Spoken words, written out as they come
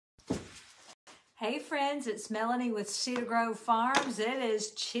Hey friends, it's Melanie with Cedar Grove Farms. It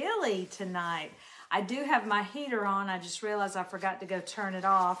is chilly tonight. I do have my heater on. I just realized I forgot to go turn it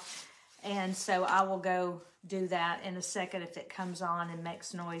off. And so I will go do that in a second if it comes on and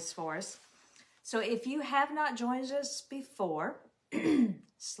makes noise for us. So if you have not joined us before,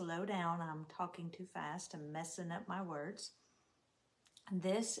 slow down. I'm talking too fast. I'm messing up my words.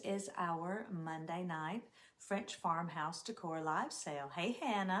 This is our Monday night French Farmhouse Decor live sale. Hey,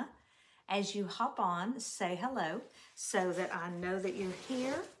 Hannah. As you hop on, say hello so that I know that you're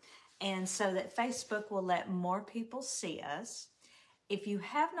here and so that Facebook will let more people see us. If you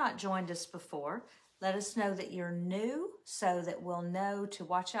have not joined us before, let us know that you're new so that we'll know to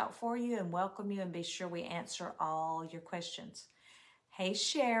watch out for you and welcome you and be sure we answer all your questions. Hey,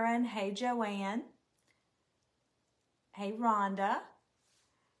 Sharon. Hey, Joanne. Hey, Rhonda.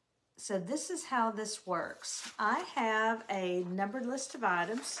 So this is how this works. I have a numbered list of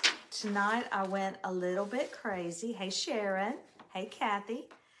items. Tonight I went a little bit crazy. Hey Sharon, hey Kathy,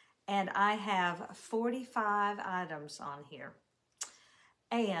 and I have 45 items on here.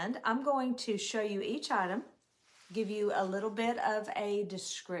 And I'm going to show you each item, give you a little bit of a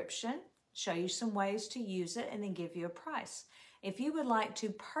description, show you some ways to use it, and then give you a price. If you would like to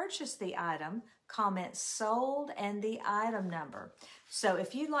purchase the item, comment sold and the item number. So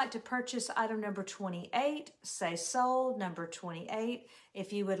if you'd like to purchase item number 28, say sold number 28.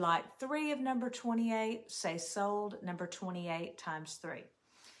 If you would like 3 of number 28, say sold number 28 times 3.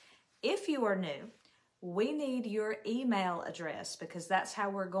 If you are new, we need your email address because that's how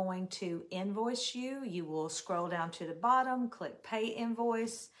we're going to invoice you. You will scroll down to the bottom, click pay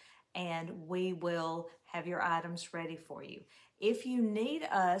invoice, and we will have your items ready for you. If you need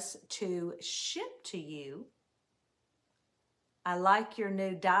us to ship to you, I like your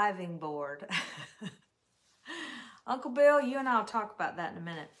new diving board. Uncle Bill, you and I will talk about that in a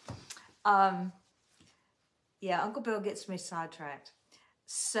minute. Yeah, Uncle Bill gets me sidetracked.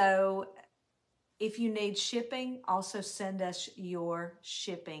 So if you need shipping, also send us your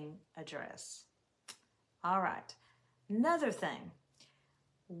shipping address. All right. Another thing,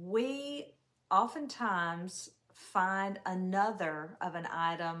 we oftentimes find another of an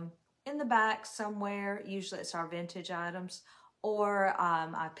item in the back somewhere. Usually it's our vintage items, or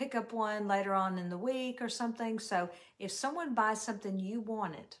I pick up one later on in the week or something. So if someone buys something you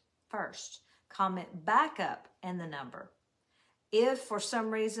wanted first, comment backup and the number. If for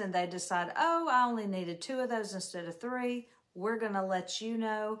some reason they decide, oh, I only needed 2 of those instead of 3, we're going to let you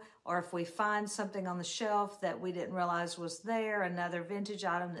know. Or if we find something on the shelf that we didn't realize was there, another vintage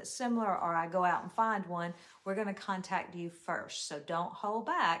item that's similar, or I go out and find one, we're going to contact you first. So don't hold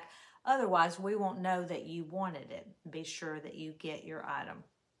back. Otherwise, we won't know that you wanted it. Be sure that you get your item.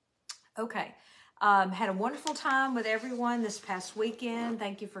 Okay. Had a wonderful time with everyone this past weekend.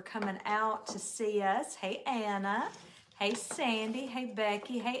 Thank you for coming out to see us. Hey, Anna. Hey, Sandy. Hey,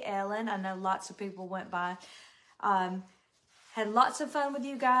 Becky. Hey, Ellen. I know lots of people went by. Had lots of fun with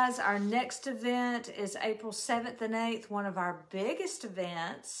you guys. Our next event is April 7th and 8th, one of our biggest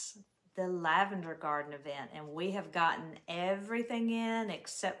events, the Lavender Garden event. And we have gotten everything in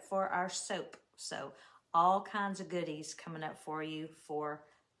except for our soap. So all kinds of goodies coming up for you for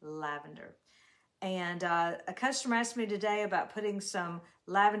lavender. And a customer asked me today about putting some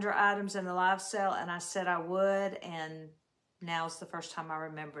lavender items in the live sale, and I said I would, and now's the first time I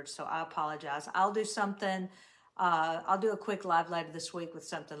remembered, so I apologize. I'll do something. I'll do a quick live later this week with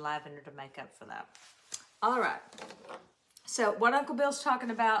something lavender to make up for that. All right. So what Uncle Bill's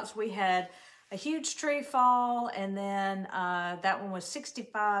talking about is we had a huge tree fall, and then that one was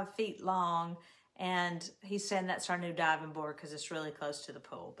 65 feet long, and he's saying that's our new diving board because it's really close to the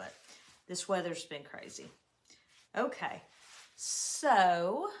pool, but this weather's been crazy. Okay,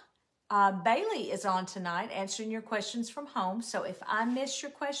 so Bailey is on tonight answering your questions from home. So if I miss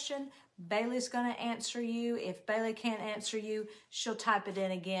your question, Bailey's going to answer you. If Bailey can't answer you, she'll type it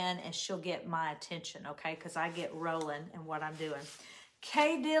in again and she'll get my attention, okay? Because I get rolling in what I'm doing.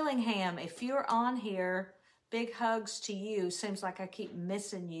 Kay Dillingham, if you're on here, big hugs to you. Seems like I keep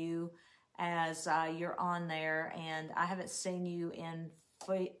missing you as you're on there, and I haven't seen you in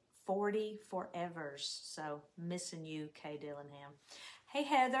 40 forevers. So missing you, Kay Dillingham. Hey,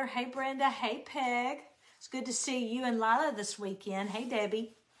 Heather. Hey, Brenda. Hey, Peg. It's good to see you and Lila this weekend. Hey,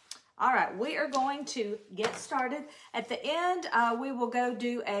 Debbie. All right, we are going to get started. At the end, we will go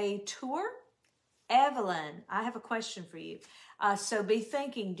do a tour. Evelyn, I have a question for you. So be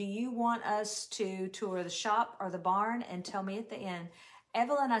thinking, do you want us to tour the shop or the barn? And tell me at the end.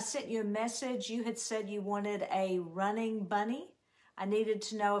 Evelyn, I sent you a message. You had said you wanted a running bunny. I needed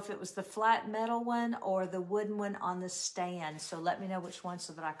to know if it was the flat metal one or the wooden one on the stand. So let me know which one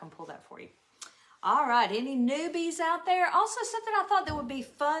so that I can pull that for you. All right, any newbies out there? Also, something I thought that would be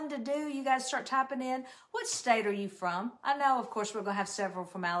fun to do, you guys start typing in, what state are you from? I know, of course, we're going to have several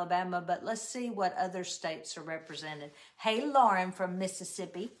from Alabama, but let's see what other states are represented. Hey, Lauren from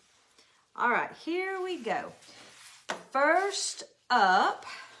Mississippi. All right, here we go. First up,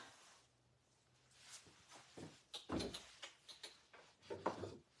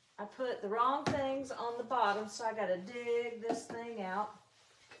 I put the wrong things on the bottom, so I got to dig this thing out.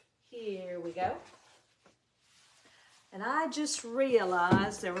 Here we go. And I just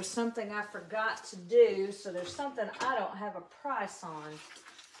realized there was something I forgot to do, so there's something I don't have a price on.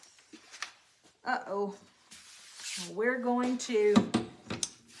 Uh-oh. We're going to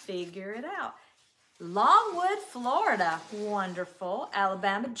figure it out. Longwood, Florida. Wonderful.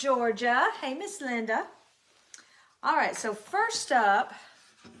 Alabama, Georgia. Hey, Miss Linda. All right, so first up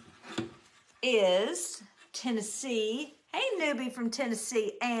is Tennessee. Hey, newbie from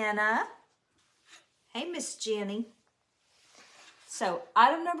Tennessee, Anna. Hey, Miss Jenny. So,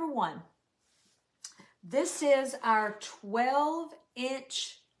 item number 1. This is our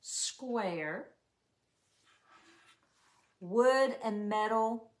 12-inch square wood and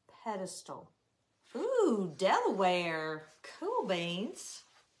metal pedestal. Ooh, Delaware. Cool beans.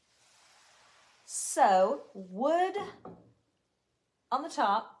 So, wood on the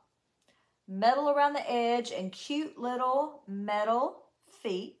top, metal around the edge, and cute little metal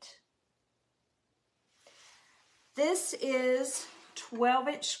feet. This is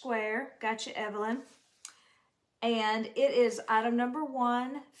 12-inch square. Gotcha, Evelyn. And it is item number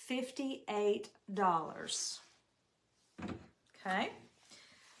 1, $58. Okay.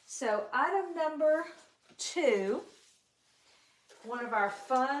 So item number 2, one of our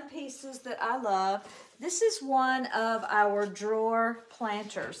fun pieces that I love. This is one of our drawer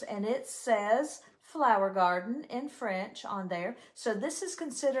planters, and it says flower garden in French on there. So this is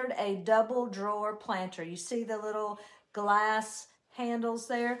considered a double drawer planter. You see the little glass handles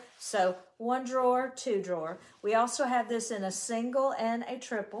there? So 1 drawer, 2 drawer. We also have this in a single and a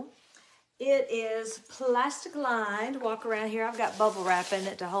triple. It is plastic lined. Walk around here. I've got bubble wrap in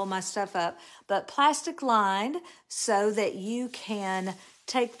it to hold my stuff up, but plastic lined so that you can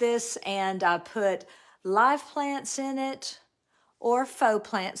take this and put live plants in it or faux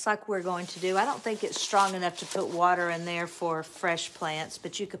plants like we're going to do. I don't think it's strong enough to put water in there for fresh plants,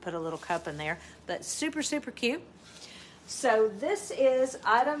 but you could put a little cup in there. But super, super cute. So this is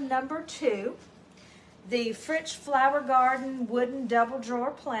item number 2. The French Flower Garden wooden double drawer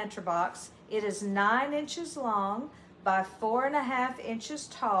planter box. It is 9 inches long by 4.5 inches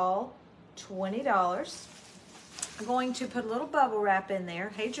tall, $20. I'm going to put a little bubble wrap in there.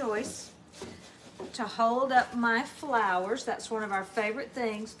 Hey, Joyce. To hold up my flowers. That's one of our favorite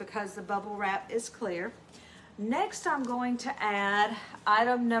things because the bubble wrap is clear. Next, I'm going to add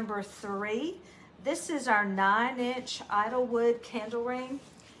item number 3. This is our 9-inch Idlewood candle ring.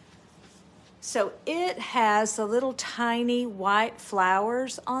 So it has the little tiny white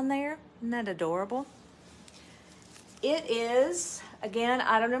flowers on there. Isn't that adorable? It is, again,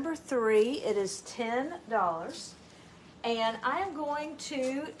 item number 3. It is $10. And I am going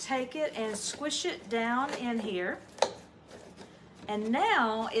to take it and squish it down in here. And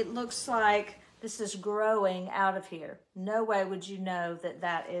now it looks like this is growing out of here. No way would you know that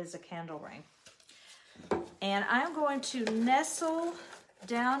that is a candle ring. And I'm going to nestle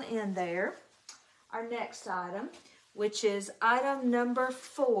down in there our next item, which is item number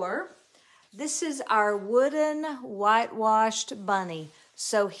 4. This is our wooden whitewashed bunny.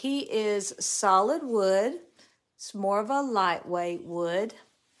 So he is solid wood. It's more of a lightweight wood.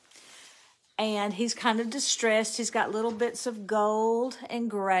 And he's kind of distressed. He's got little bits of gold and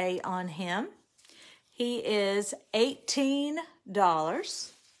gray on him. He is $18.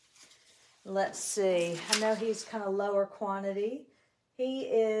 Let's see. I know he's kind of lower quantity. He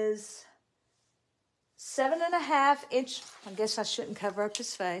is 7.5 inch. I guess I shouldn't cover up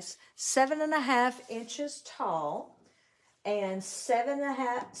his face. 7.5 inches tall and 7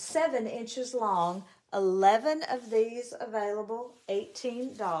 inches long. 11 of these available,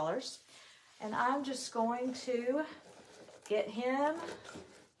 $18. And I'm just going to get him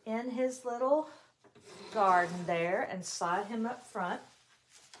in his little garden there and slide him up front.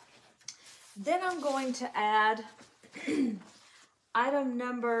 Then I'm going to add item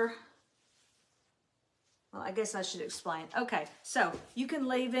number, well, I guess I should explain. Okay, so you can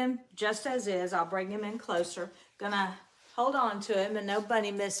leave him just as is. I'll bring him in closer. Gonna hold on to him and no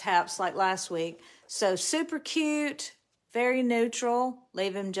bunny mishaps like last week. So super cute, very neutral.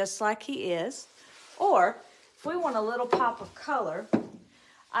 Leave him just like he is. Or if we want a little pop of color,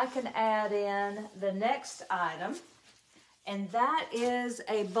 I can add in the next item. And that is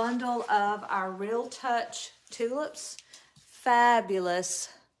a bundle of our Real Touch tulips. Fabulous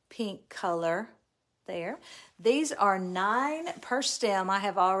pink color there. These are 9 per stem. I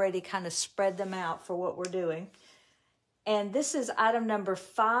have already kind of spread them out for what we're doing. And this is item number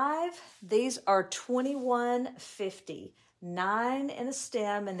 5. These are $21.50. 9 in a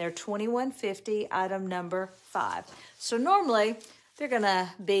stem, and they're $21.50, item number 5. So normally they're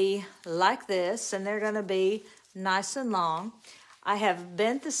gonna be like this, and they're gonna be nice and long. I have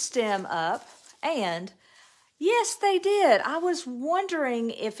bent the stem up, and yes, they did. I was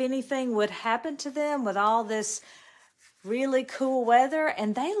wondering if anything would happen to them with all this really cool weather,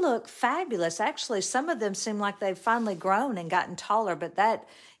 and they look fabulous. Actually, some of them seem like they've finally grown and gotten taller, but that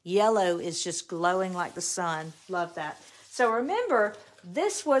yellow is just glowing like the sun. Love that. So remember,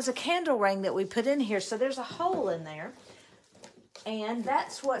 this was a candle ring that we put in here, so there's a hole in there, and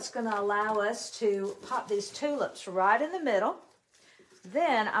that's what's going to allow us to pop these tulips right in the middle.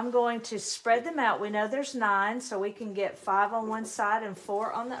 Then I'm going to spread them out. We know there's 9, so we can get 5 on one side and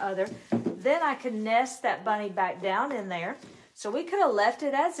 4 on the other. Then I can nest that bunny back down in there. So we could have left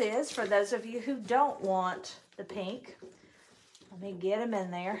it as is for those of you who don't want the pink. Let me get them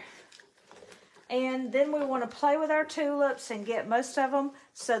in there. And then we want to play with our tulips and get most of them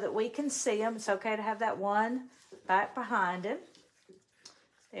so that we can see them. It's okay to have that one back behind him.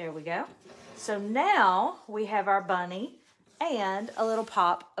 There we go. So now we have our bunny and a little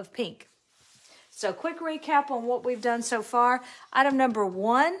pop of pink. So quick recap on what we've done so far. Item number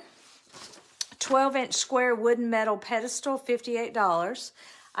 1, 12-inch square wooden metal pedestal, $58.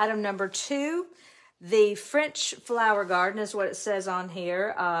 Item number 2, the French flower garden is what it says on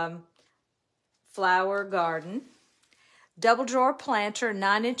here. Flower garden. Double drawer planter,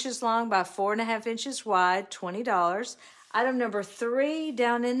 9 inches long by 4.5 inches wide, $20. Item number 3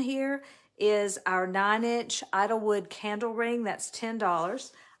 down in here is our 9-inch Idlewood candle ring. That's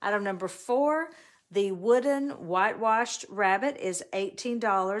 $10. Item number 4, the wooden whitewashed rabbit is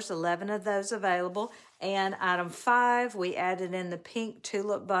 $18. 11 of those available. And item 5, we added in the pink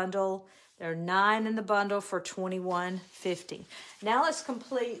tulip bundle. There are 9 in the bundle for $21.50. Now let's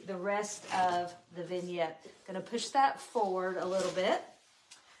complete the rest of the vignette. Going to push that forward a little bit.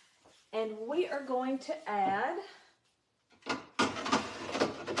 And we are going to add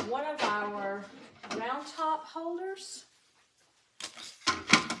one of our round top holders.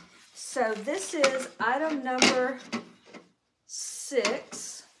 So this is item number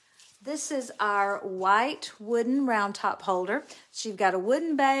 6. This is our white wooden round top holder. So you've got a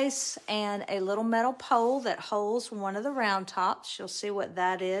wooden base and a little metal pole that holds one of the round tops. You'll see what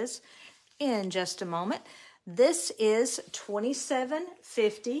that is in just a moment. This is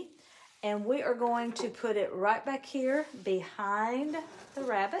 $27.50. And we are going to put it right back here behind the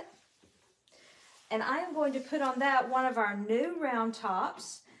rabbit. And I am going to put on that one of our new round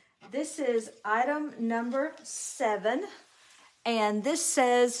tops. This is item number 7. And this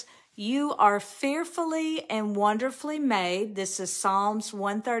says, "You are fearfully and wonderfully made." This is Psalms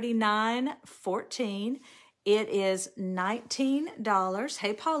 139:14. It is $19.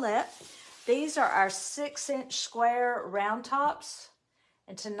 Hey, Paulette. These are our 6-inch square round tops.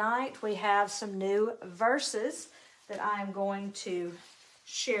 And tonight we have some new verses that I'm going to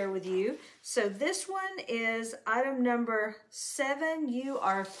share with you. So this one is item number 7. You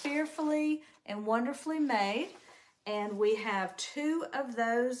are fearfully and wonderfully made. And we have 2 of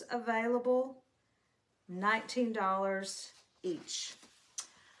those available, $19 each.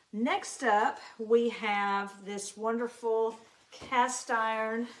 Next up, we have this wonderful cast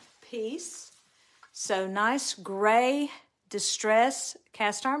iron piece. So nice gray distress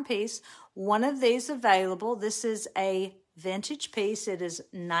cast iron piece. One of these available. This is a vintage piece. It is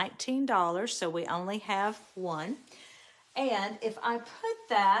 $19, so we only have one. And if I put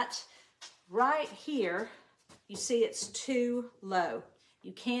that right here, you see it's too low.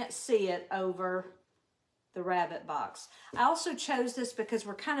 You can't see it over the rabbit box. I also chose this because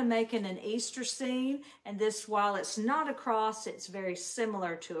we're kind of making an Easter scene, and this, while it's not a cross, it's very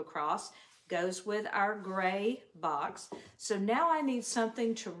similar to a cross. Goes with our gray box. So now I need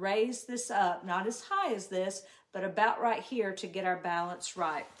something to raise this up, not as high as this, but about right here to get our balance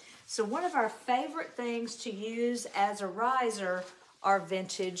right. So one of our favorite things to use as a riser are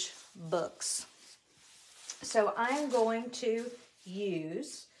vintage books. So I'm going to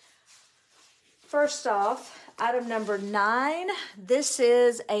use, first off, item number 9. This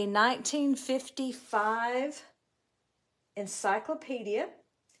is a 1955 encyclopedia.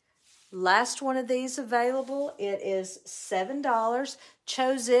 Last one of these available. It is $7.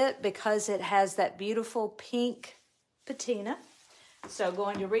 Chose it because it has that beautiful pink patina. So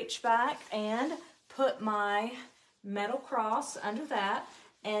going to reach back and put my metal cross under that,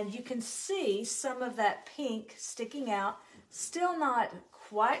 and you can see some of that pink sticking out. Still not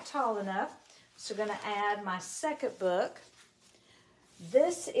quite tall enough, so I'm going to add my second book.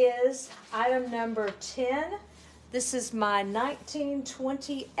 This is item number 10. This is my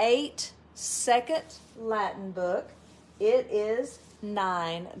 1928 second Latin book. It is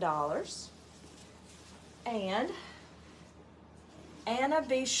 $9. And Anna,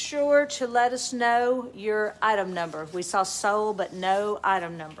 be sure to let us know your item number. We saw sold, but no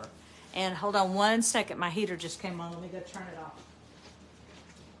item number. And hold on one second. My heater just came on. Let me go turn it off.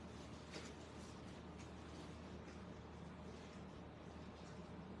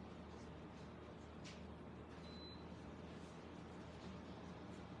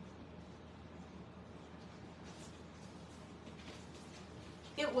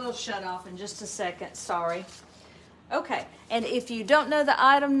 It will shut off in just a second. Sorry. Okay, and if you don't know the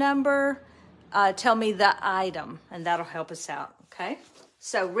item number, tell me the item, and that'll help us out, okay?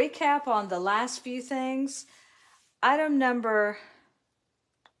 So recap on the last few things. Item number,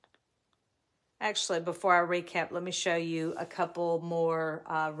 actually, before I recap, let me show you a couple more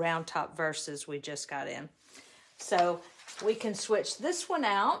round top verses we just got in. So we can switch this one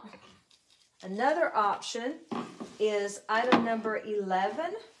out. Another option is item number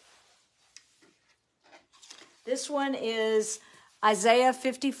 11. This one is Isaiah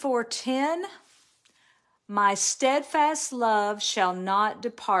 54:10. My steadfast love shall not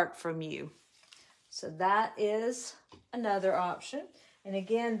depart from you. So that is another option. And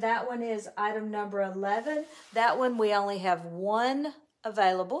again, that one is item number 11. That one we only have one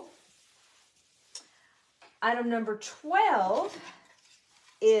available. Item number 12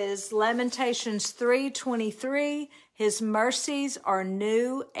 is Lamentations 3:23. His mercies are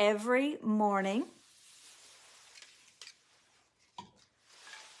new every morning.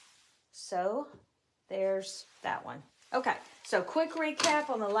 So there's that one. Okay, so quick recap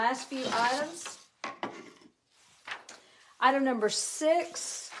on the last few items. Item number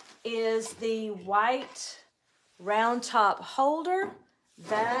 6 is the white round top holder.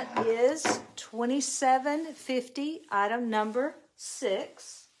 That is $27.50, item number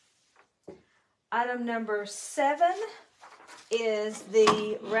 6. Item number 7 is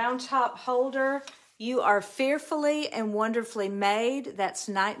the round top holder. You are fearfully and wonderfully made. That's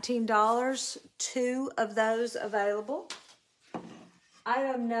 $19. 2 of those available.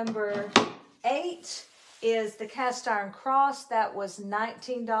 Item number 8 is the cast iron cross. That was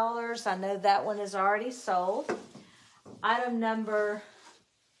 $19. I know that one is already sold. Item number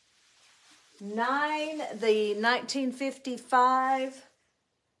 9, the 1955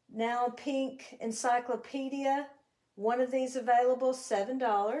 now pink encyclopedia. One of these available,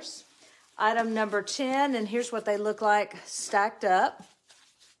 $7. Item number 10, and here's what they look like stacked up.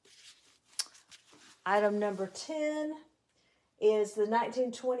 Item number 10 is the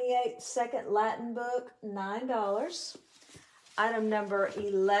 1928 second Latin book, $9. Item number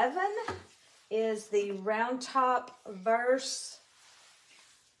 11 is the round top verse,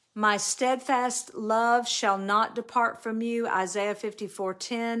 my steadfast love shall not depart from you, Isaiah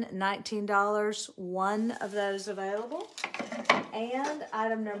 54:10, $19, 1 of those available. And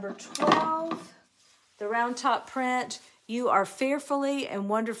item number 12, the round top print, you are fearfully and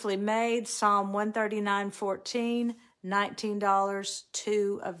wonderfully made, Psalm 139:14, $19,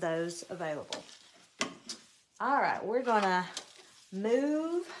 2 of those available. All right, we're gonna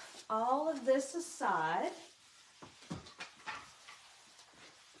move all of this aside.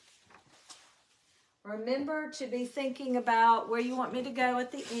 Remember to be thinking about where you want me to go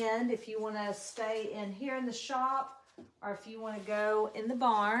at the end, if you want to stay in here in the shop or if you want to go in the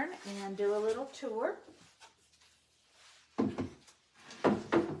barn and do a little tour. I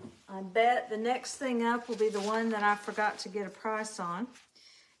bet the next thing up will be the one that I forgot to get a price on.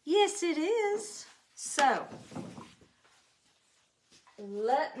 Yes, it is. So,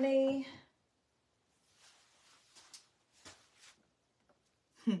 let me...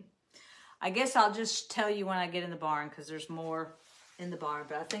 I guess I'll just tell you when I get in the barn because there's more in the barn.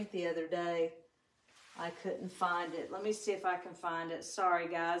 But I think the other day I couldn't find it. Let me see if I can find it. Sorry,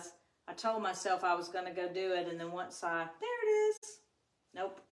 guys. I told myself I was going to go do it. And then once there it is.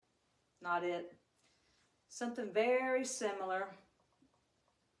 Nope, not it. Something very similar.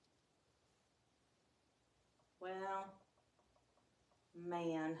 Well,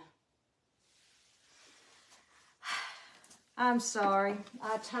 man. I'm sorry,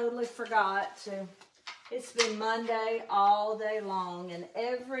 I totally forgot to. It's been Monday all day long, and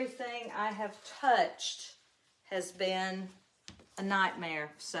everything I have touched has been a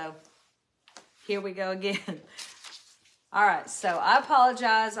nightmare. So here we go again. All right, so I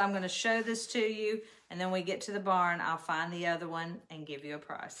apologize. I'm going to show this to you. And then when we get to the barn, I'll find the other one and give you a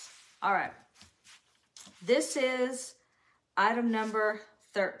price. All right. This is item number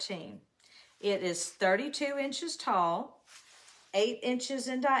 13. It is 32 inches tall, 8 inches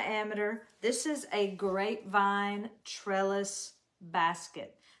in diameter. This is a grapevine trellis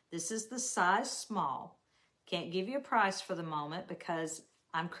basket. This is the size small. Can't give you a price for the moment because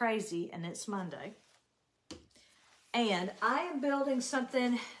I'm crazy and it's Monday. And I am building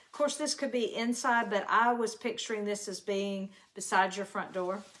something, of course this could be inside, but I was picturing this as being beside your front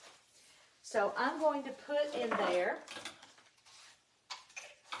door. So I'm going to put in there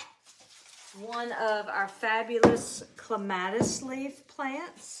one of our fabulous clematis leaf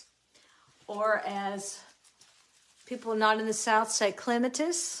plants, or as people not in the South say,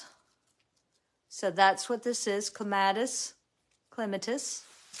 clematis. So that's what this is, clematis.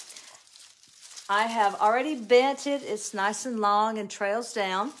 I have already bent it. It's nice and long and trails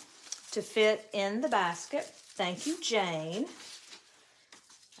down to fit in the basket. Thank you, Jane.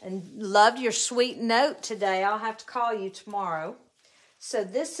 And loved your sweet note today. I'll have to call you tomorrow. So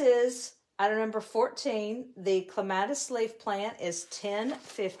this is item number 14. The clematis leaf plant is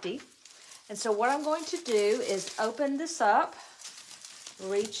 $10.50. And so what I'm going to do is open this up,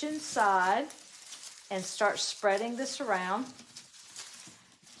 reach inside, and start spreading this around.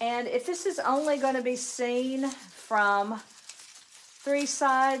 And if this is only going to be seen from 3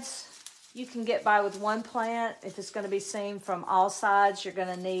 sides, you can get by with 1 plant. If it's going to be seen from all sides, you're going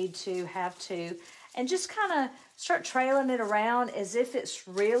to need to have 2. And just kind of start trailing it around as if it's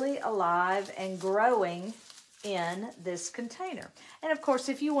really alive and growing in this container. And of course,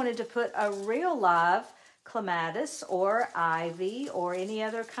 if you wanted to put a real live clematis or ivy or any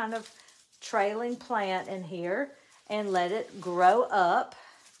other kind of trailing plant in here and let it grow up,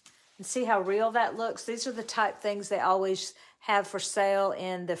 and see how real that looks. These are the type things they always have for sale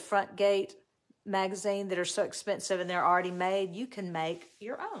in the Front Gate magazine that are so expensive and they're already made. You can make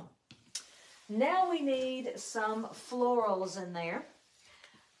your own. Now we need some florals in there.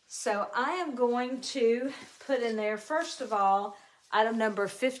 So I am going to put in there, first of all, item number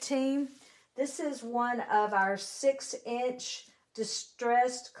 15. This is one of our 6-inch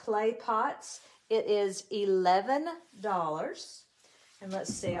distressed clay pots. It is $11. And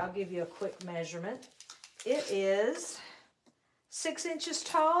let's see, I'll give you a quick measurement. It is 6 inches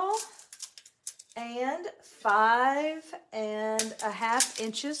tall and 5.5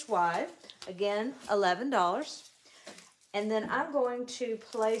 inches wide. Again, $11. And then I'm going to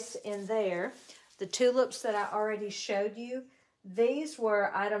place in there the tulips that I already showed you. These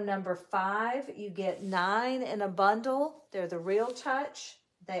were item number 5. You get 9 in a bundle. They're the Real Touch.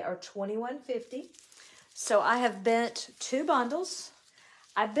 They are $21.50. So I have bent 2 bundles.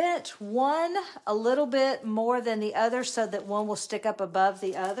 I bent one a little bit more than the other so that one will stick up above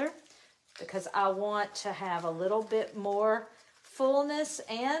the other because I want to have a little bit more fullness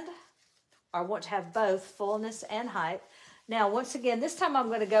and I want to have both fullness and height. Now, once again, this time I'm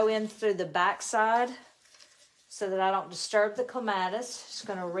going to go in through the back side so that I don't disturb the clematis. Just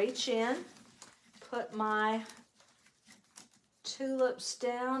going to reach in, put my tulips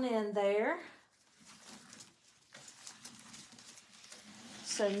down in there.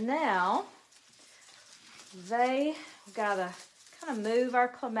 So now they got to kind of move our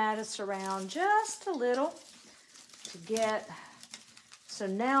clematis around just a little to get, so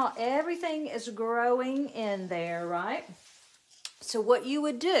now everything is growing in there, right? So what you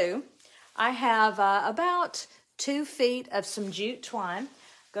would do, I have about 2 feet of some jute twine.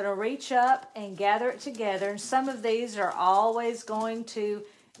 Going to reach up and gather it together. And some of these are always going to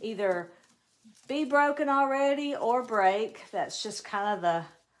either be broken already or break. That's just kind of the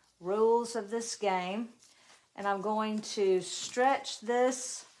rules of this game. And I'm going to stretch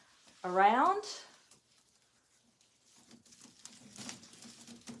this around.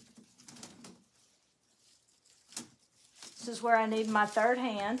 This is where I need my third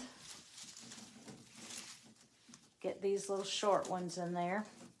hand. Get these little short ones in there.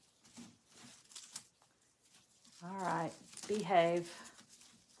 All right, behave.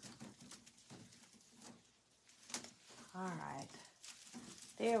 All right,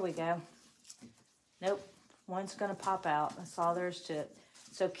 there we go. Nope, one's gonna pop out. That's all there is to it.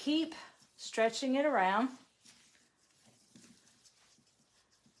 So keep stretching it around.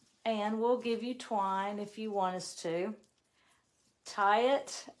 And we'll give you twine if you want us to. Tie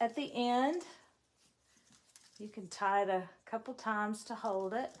it at the end. You can tie it a couple times to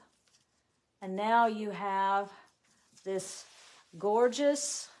hold it. And now you have this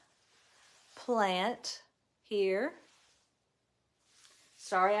gorgeous plant here.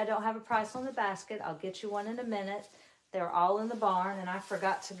 Sorry, I don't have a price on the basket. I'll get you one in a minute. They're all in the barn, and I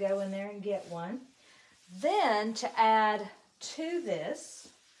forgot to go in there and get one. Then to add to this,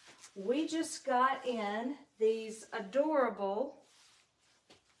 we just got in these adorable,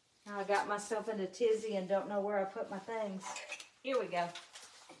 now I got myself in a tizzy and don't know where I put my things. Here we go.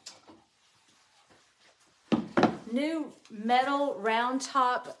 New metal round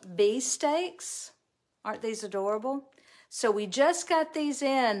top bee stakes. Aren't these adorable? So we just got these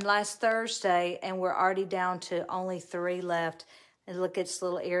in last Thursday and we're already down to only 3 left. And look at its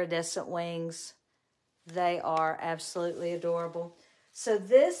little iridescent wings. They are absolutely adorable. So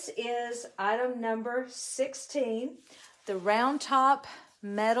this is item number 16, the round top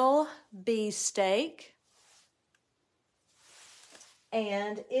metal bee stake.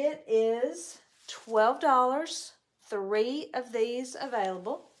 And it is $12. 3 of these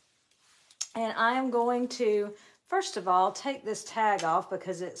available. And I am going to, first of all, take this tag off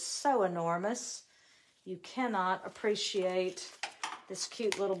because it's so enormous. You cannot appreciate this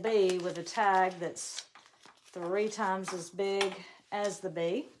cute little bee with a tag that's 3 times as big as the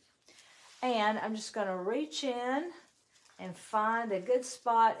bee. And I'm just going to reach in and find a good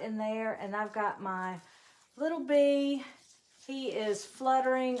spot in there. And I've got my little bee. He is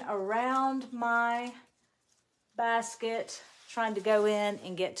fluttering around my basket, trying to go in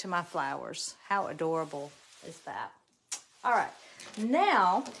and get to my flowers. How adorable is that? All right,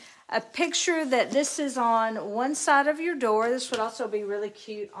 now a picture that this is on one side of your door. This would also be really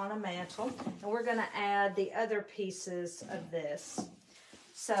cute on a mantle. And we're gonna add the other pieces of this.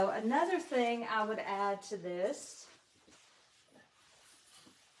 So another thing I would add to this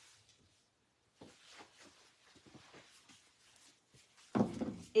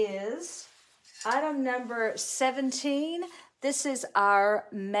is item number 17. This is our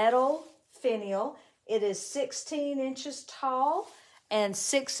metal finial. It is 16 inches tall and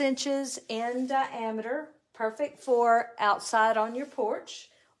 6 inches in diameter. Perfect for outside on your porch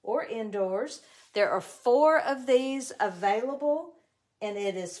or indoors. There are 4 of these available and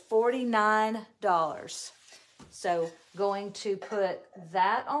it is $49. So going to put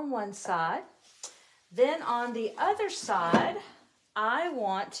that on one side. Then on the other side, I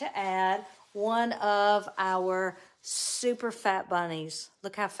want to add one of our super fat bunnies.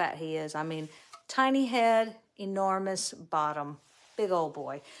 Look how fat he is. I mean, tiny head, enormous bottom, big old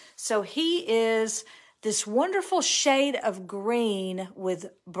boy. So he is this wonderful shade of green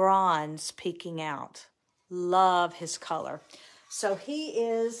with bronze peeking out. Love his color. So he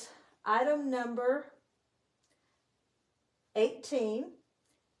is item number 18.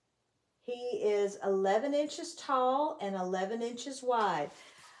 He is 11 inches tall and 11 inches wide.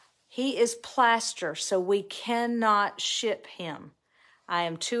 He is plaster, so we cannot ship him. I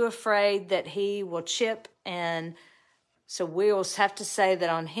am too afraid that he will chip, and so we will have to say that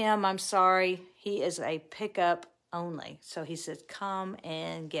on him, I'm sorry, he is a pickup only. So he says, come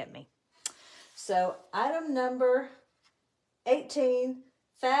and get me. So item number 18,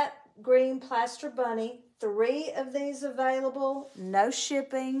 fat green plaster bunny. 3 of these available, no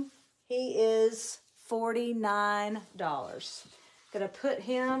shipping. He is $49. Gonna put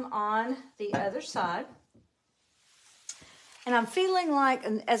him on the other side. And I'm feeling like,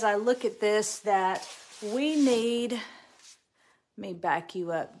 as I look at this, that we need, let me back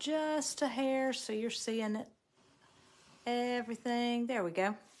you up just a hair so you're seeing it, everything. There we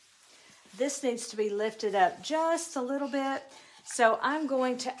go. This needs to be lifted up just a little bit. So I'm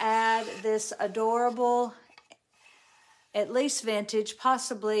going to add this adorable, at least vintage,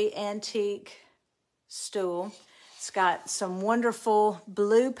 possibly antique stool. It's got some wonderful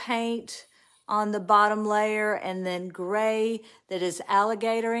blue paint on the bottom layer and then gray that is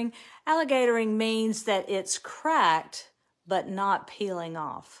alligatoring. Alligatoring means that it's cracked but not peeling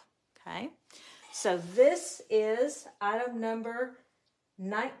off, okay? So this is item number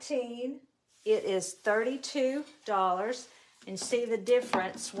 19. It is $32. And see the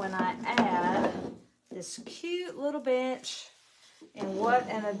difference when I add this cute little bench. And what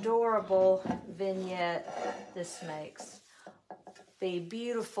an adorable vignette this makes. Be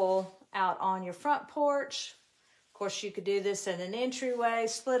beautiful out on your front porch. Of course, you could do this in an entryway,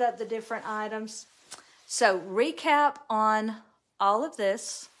 split up the different items. So recap on all of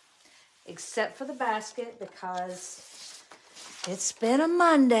this, except for the basket, because it's been a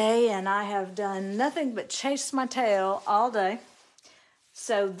Monday and I have done nothing but chase my tail all day.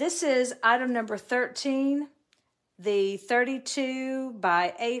 So this is item number 13. The 32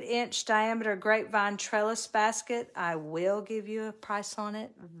 by 8 inch diameter grapevine trellis basket. I will give you a price on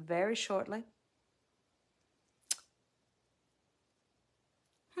it very shortly.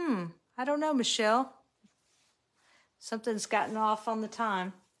 I don't know, Michelle. Something's gotten off on the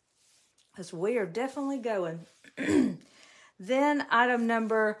time, because we are definitely going. Then item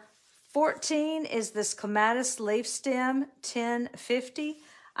number 14 is this clematis leaf stem, $10.50.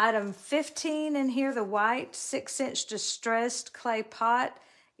 Item 15 in here, the white 6-inch distressed clay pot,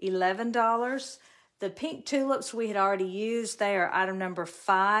 $11. The pink tulips we had already used, they are item number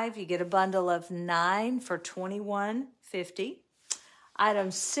 5. You get a bundle of 9 for $21.50.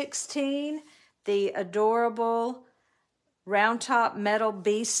 Item 16, the adorable round top metal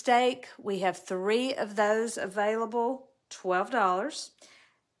beefsteak. We have 3 of those available, $12.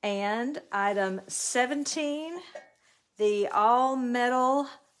 And item 17, the all metal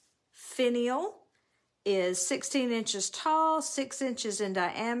finial is 16 inches tall, 6 inches in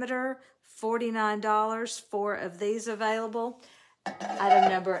diameter, $49. 4 of these available.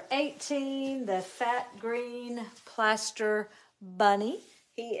 Item number 18, the fat green plaster bunny.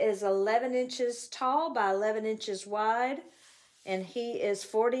 He is 11 inches tall by 11 inches wide, and he is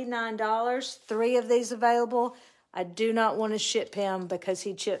 $49. 3 of these available. I do not want to ship him because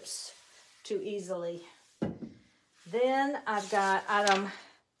he chips too easily. Then I've got item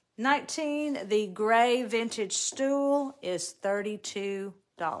 19, the gray vintage stool is $32.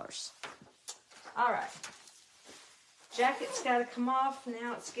 All right. Jacket's got to come off.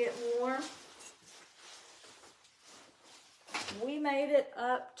 Now it's getting warm. We made it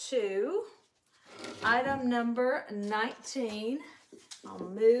up to item number 19. I'll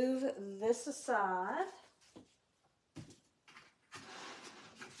move this aside.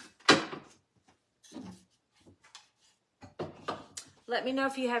 Let me know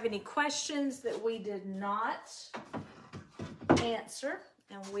if you have any questions that we did not answer,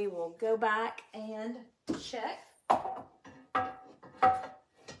 and we will go back and check.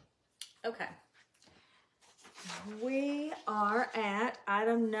 Okay. We are at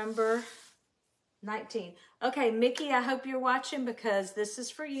item number 19. Okay, Mickey, I hope you're watching because this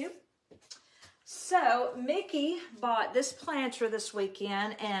is for you. So, Mickey bought this planter this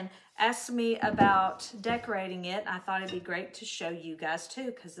weekend and asked me about decorating it. I thought it'd be great to show you guys too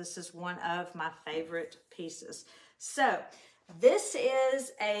because this is one of my favorite pieces. So, this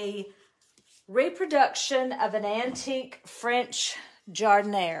is a reproduction of an antique French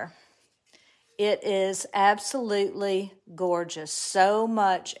jardiniere. It is absolutely gorgeous. So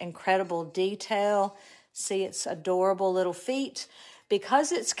much incredible detail. See its adorable little feet.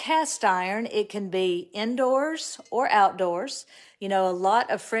 Because it's cast iron, it can be indoors or outdoors. You know, a lot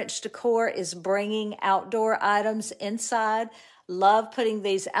of French decor is bringing outdoor items inside. Love putting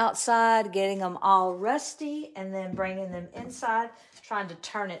these outside, getting them all rusty, and then bringing them inside. Trying to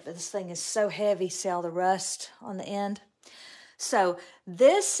turn it, but this thing is so heavy. See all the rust on the end? So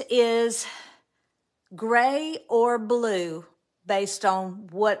this is gray or blue based on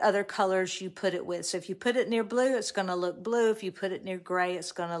what other colors you put it with. So if you put it near blue, it's going to look blue. If you put it near gray,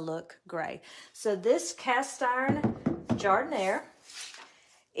 it's going to look gray. So this cast iron jardiniere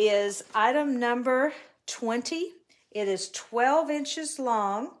is item number 20. It is 12 inches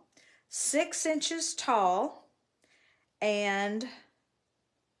long, 6 inches tall, and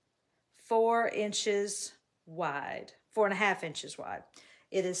 4 inches wide, 4.5 inches wide.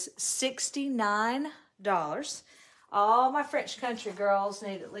 It is $69. All my French country girls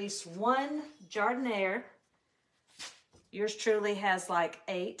need at least one jardiniere. Yours truly has like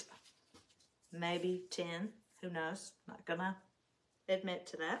 8, maybe 10. Who knows? Not gonna admit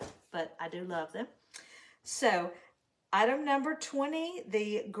to that, but I do love them. So, item number 20,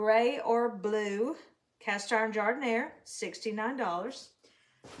 the gray or blue cast iron jardiniere, $69.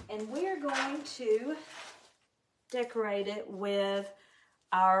 And we are going to decorate it with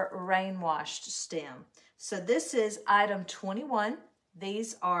our rain-washed stem. So this is item 21.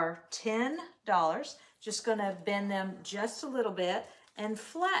 These are $10. Just going to bend them just a little bit and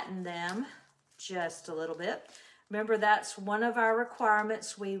flatten them just a little bit. Remember, that's one of our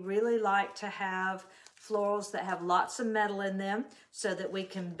requirements. We really like to have florals that have lots of metal in them so that we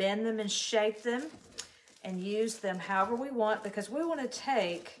can bend them and shape them and use them however we want, because we want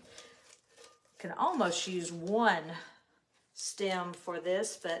to can almost use one stem for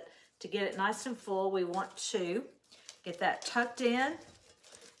this, but to get it nice and full, we want to get that tucked in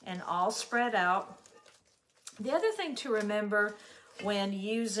and all spread out. The other thing to remember when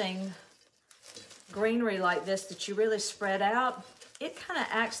using greenery like this that you really spread out, it kind of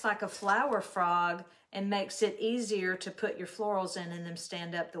acts like a flower frog and makes it easier to put your florals in and them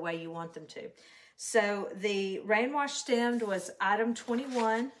stand up the way you want them to. So the rain-wash stemmed was item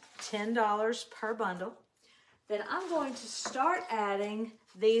 21, $10 per bundle. Then I'm going to start adding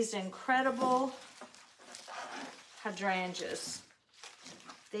these incredible hydrangeas.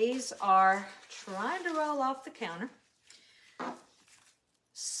 These are trying to roll off the counter.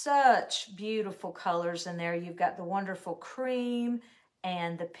 Such beautiful colors in there. You've got the wonderful cream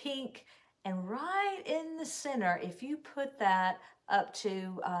and the pink. And right in the center, if you put that up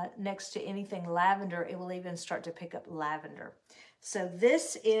to next to anything lavender, it will even start to pick up lavender. So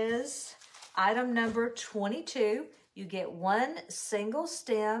this is item number 22. You get one single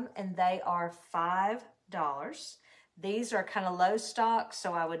stem and they are $5. These are kind of low stock,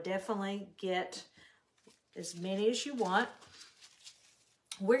 so I would definitely get as many as you want.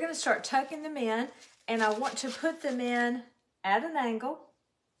 We're going to start tucking them in, and I want to put them in at an angle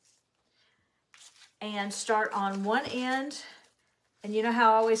and start on one end. And you know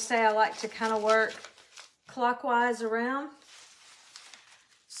how I always say I like to kind of work clockwise around?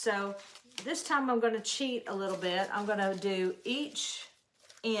 So this time I'm going to cheat a little bit. I'm going to do each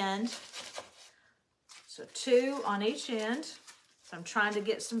end. So 2 on each end. So I'm trying to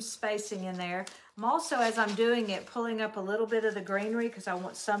get some spacing in there. I'm also, as I'm doing it, pulling up a little bit of the greenery because I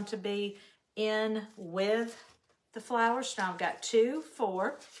want some to be in with the flowers. So now I've got 2,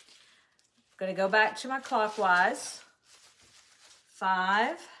 4. I'm going to go back to my clockwise.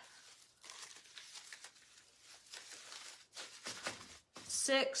 5,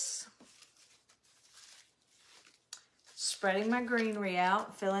 6, spreading my greenery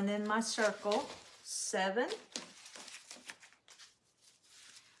out, filling in my circle. 7.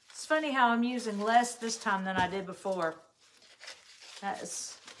 It's funny how I'm using less this time than I did before. That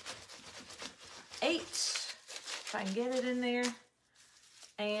is 8, if I can get it in there,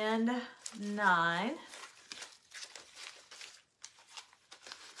 and 9.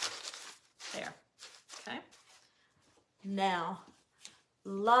 There, okay. Now,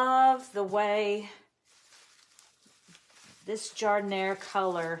 love the way this jardiniere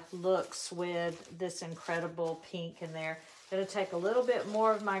color looks with this incredible pink in there. Gonna take a little bit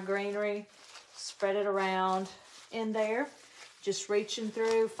more of my greenery, spread it around in there, just reaching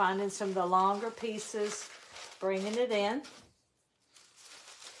through, finding some of the longer pieces, bringing it in.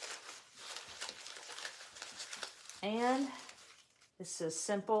 And it's as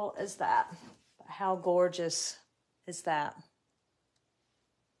simple as that. How gorgeous is that?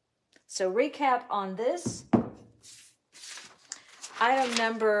 So recap on this. Item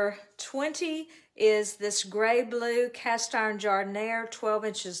number 20 is this gray blue cast iron jardiniere, 12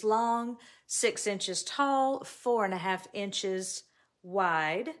 inches long, 6 inches tall, 4.5 inches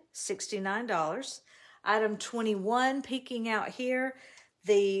wide, $69. Item 21, peeking out here,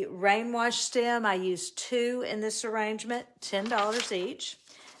 the rain wash stem. I used 2 in this arrangement, $10 each.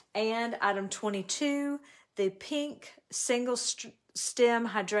 And item 22, the pink single stem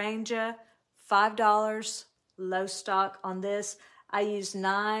hydrangea, $5, low stock on this. I used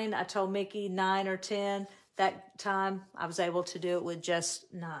 9. I told Mickey 9 or 10. That time I was able to do it with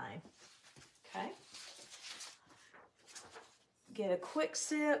just 9. Okay. Get a quick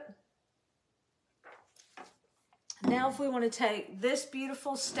sip. Now if we want to take this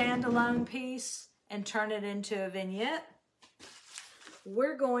beautiful standalone piece and turn it into a vignette,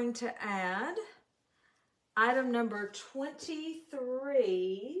 we're going to add item number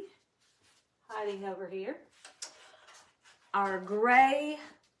 23, hiding over here, our gray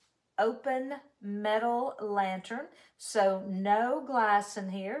open metal lantern. So no glass in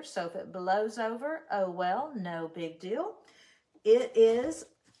here, so if it blows over, oh well, no big deal. It is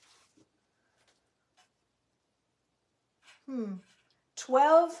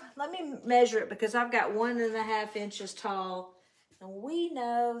 12, let me measure it because I've got 1.5 inches tall, and we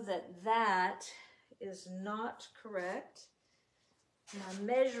know that that is not correct. My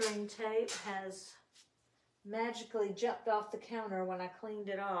measuring tape has magically jumped off the counter when I cleaned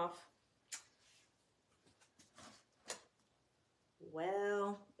it off.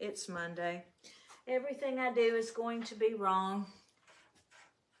 Well, it's Monday. Everything I do is going to be wrong.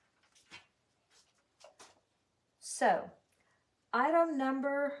 So, item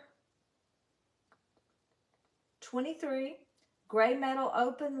number 23, gray metal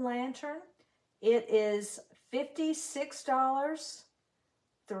open lantern. It is $56,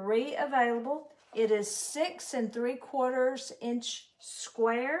 3 available. It is 6 3/4 inch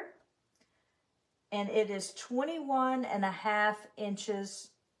square, and it is 21.5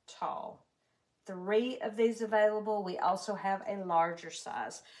 inches tall. 3 of these available. We also have a larger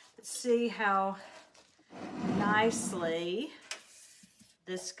size. Let's see how nicely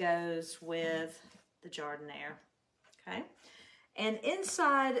this goes with the jardiniere. Okay, and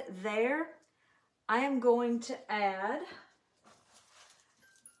inside there, I am going to add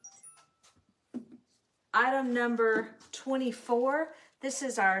item number 24. This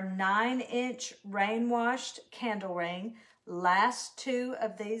is our 9-inch rain washed candle ring. Last 2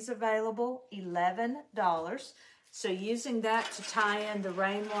 of these available, $11. So using that to tie in the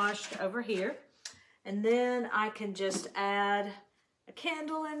rain washed over here. And then I can just add a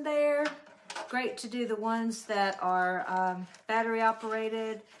candle in there. Great to do the ones that are battery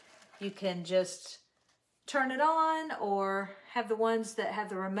operated. You can just turn it on or have the ones that have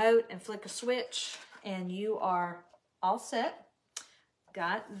the remote and flick a switch and you are all set.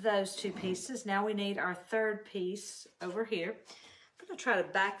 Got those two pieces. Now we need our third piece over here. I'm going to try to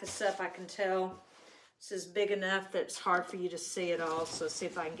back this up. I can tell this is big enough that it's hard for you to see it all. So see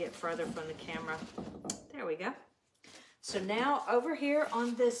if I can get further from the camera. There we go. So now over here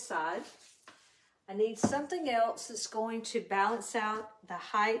on this side, I need something else that's going to balance out the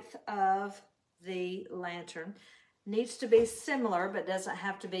height of the lantern. Needs to be similar, but doesn't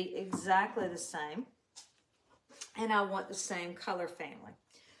have to be exactly the same. And I want the same color family.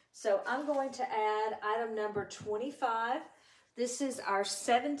 So I'm going to add item number 25. This is our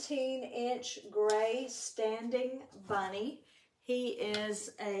 17-inch gray standing bunny. He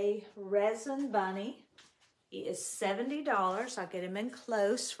is a resin bunny. He is $70. I'll get him in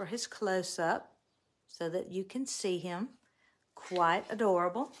close for his close-up so that you can see him. Quite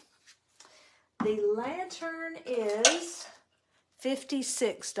adorable. The lantern is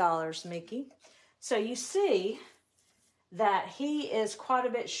 $56, Mickey. So you see that he is quite a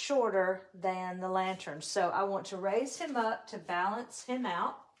bit shorter than the lantern. So I want to raise him up to balance him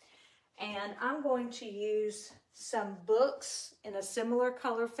out. And I'm going to use some books in a similar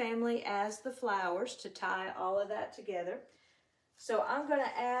color family as the flowers to tie all of that together. So I'm going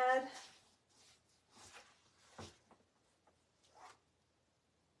to add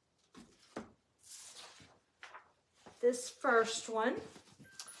this first one.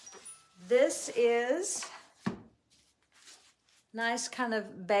 This is nice kind of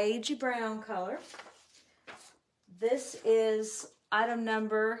beigey brown color. This is item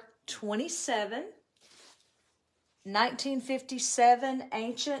number 27. 1957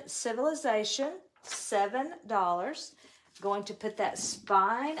 Ancient Civilization, $7. Going to put that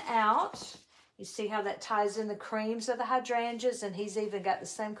spine out. You see how that ties in the creams of the hydrangeas, and he's even got the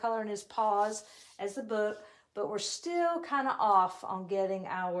same color in his paws as the book, but we're still kind of off on getting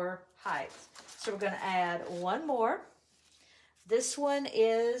our height. So we're going to add one more. This one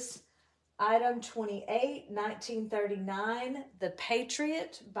is item 28, 1939, The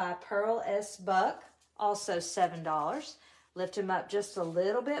Patriot by Pearl S. Buck, also $7. Lift him up just a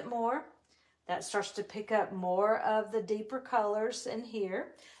little bit more. That starts to pick up more of the deeper colors in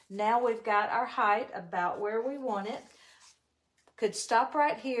here. Now we've got our height about where we want it. Could stop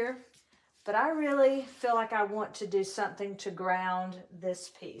right here, but I really feel like I want to do something to ground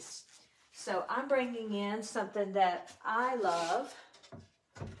this piece. So I'm bringing in something that I love.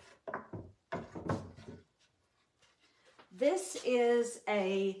 This is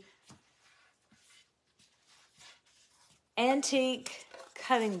a antique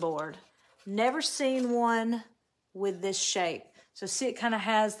cutting board. Never seen one with this shape. So see, it kind of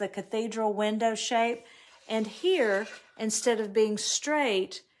has the cathedral window shape. And here, instead of being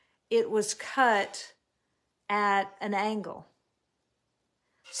straight, it was cut at an angle.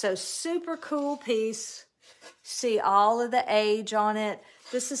 So super cool piece. See all of the age on it.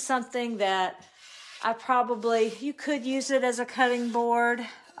 This is something that you could use it as a cutting board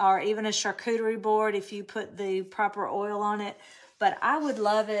or even a charcuterie board if you put the proper oil on it. But I would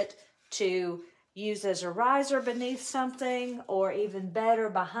love it to use as a riser beneath something, or even better,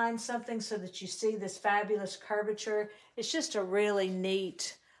 behind something, so that you see this fabulous curvature. It's just a really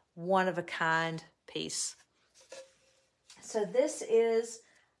neat, one-of-a-kind piece. So this is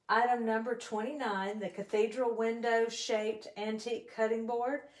item number 29, the cathedral window shaped antique cutting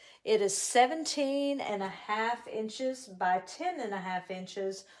board. It is 17.5 inches by 10.5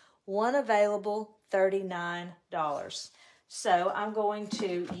 inches, one available, $39. So I'm going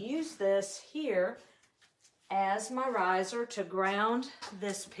to use this here as my riser to ground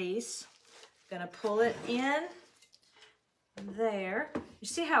this piece. I'm going to pull it in there. You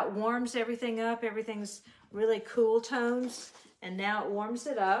see how it warms everything up? Everything's really cool tones, and now it warms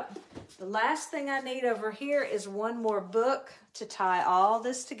it up. The last thing I need over here is one more book to tie all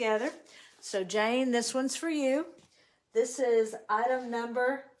this together. So Jane, this one's for you. This is item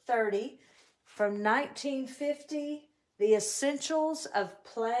number 30 from 1950, The Essentials of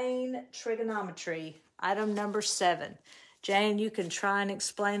Plane Trigonometry, item number 7. Jane, you can try and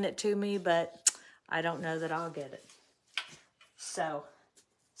explain it to me, but I don't know that I'll get it. So,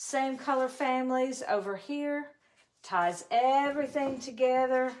 same color families over here, ties everything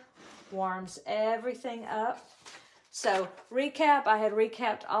together, warms everything up. So, recap, I had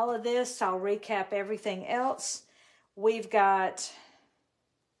recapped all of this. I'll recap everything else. We've got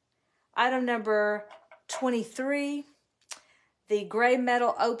item number 23, the gray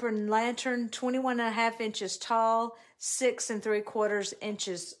metal open lantern, 21.5 inches tall, 6 3/4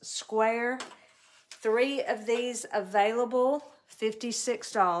 inches square. 3 of these available,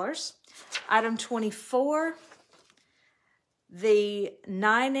 $56. Item 24, the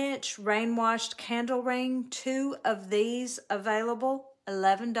 9-inch rain-washed candle ring, 2 of these available,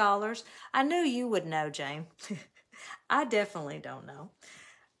 $11. I knew you would know, Jane. I definitely don't know.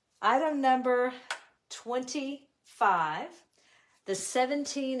 Item number 25, the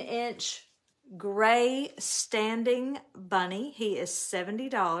 17-inch gray standing bunny. He is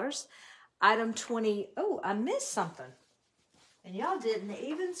 $70. Item 20, oh, I missed something. And y'all didn't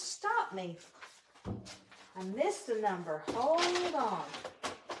even stop me. I missed a number. Hold on.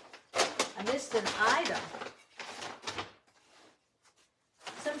 I missed an item.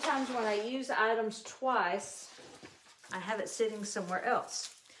 Sometimes when I use items twice, I have it sitting somewhere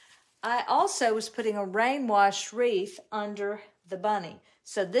else. I also was putting a rain wash wreath under the bunny.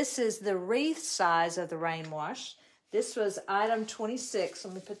 So this is the wreath size of the rain wash. This was item 26.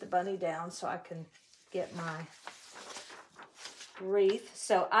 Let me put the bunny down so I can get my wreath.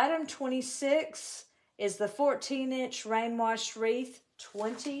 So item 26 is the 14-inch rain wash wreath,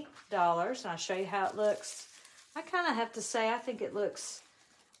 $20. And I'll show you how it looks. I kind of have to say I think it looks,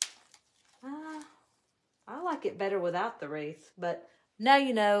 I like it better without the wreath. But now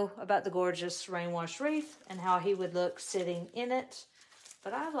you know about the gorgeous rain wash wreath and how he would look sitting in it.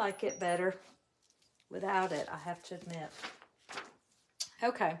 But I like it better without it, I have to admit.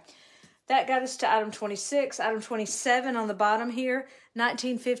 Okay. That got us to item 26. Item 27 on the bottom here,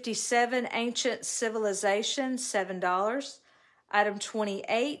 1957 Ancient Civilization, $7. Item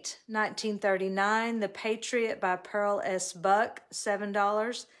 28, 1939 The Patriot by Pearl S. Buck,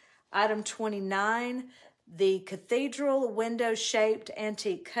 $7. Item 29, the Cathedral Window-Shaped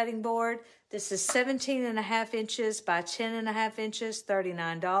Antique Cutting Board. This is 17.5 inches by 10.5 inches,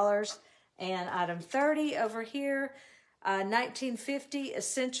 $39. And item 30 over here, 1950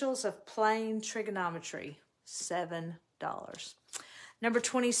 Essentials of Plane Trigonometry, $7. Number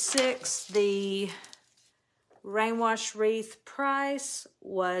 26, the rain wash wreath price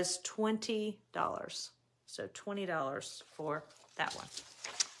was $20. So $20 for that one.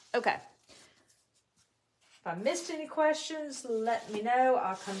 Okay. If I missed any questions, let me know.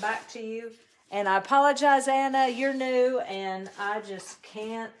 I'll come back to you. And I apologize, Anna, you're new, and I just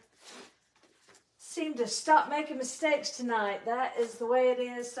can't seem to stop making mistakes tonight. That is the way it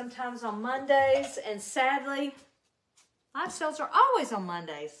is sometimes on Mondays, and sadly, live sales are always on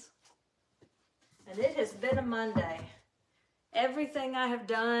Mondays. And it has been a Monday. Everything I have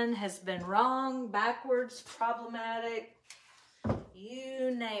done has been wrong, backwards, problematic,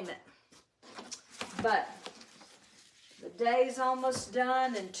 you name it. But the day's almost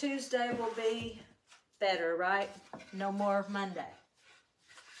done, and Tuesday will be better, right? No more Monday.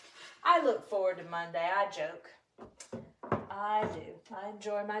 I look forward to Monday. I joke. I do. I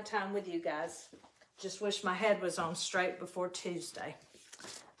enjoy my time with you guys. Just wish my head was on straight before Tuesday.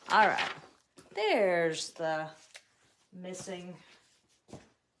 All right. There's the missing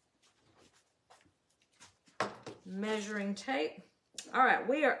measuring tape. All right.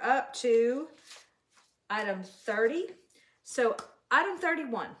 We are up to item 30. So item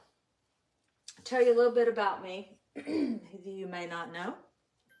 31. I'll tell you a little bit about me. You may not know.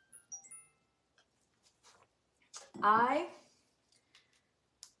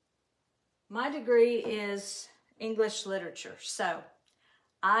 My degree is English literature, so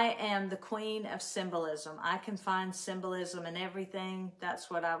I am the queen of symbolism. I can find symbolism in everything.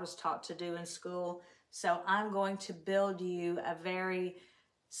 That's what I was taught to do in school. So I'm going to build you a very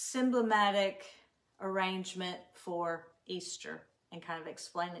symbolic arrangement for Easter and kind of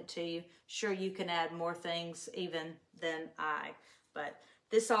explain it to you. Sure, you can add more things even than I, but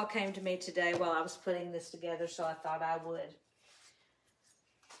this all came to me today while I was putting this together, so I thought I would.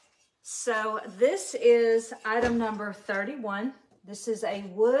 So this is item number 31. This is a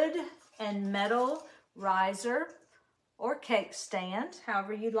wood and metal riser or cake stand,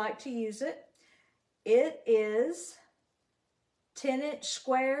 however you'd like to use it. It is 10-inch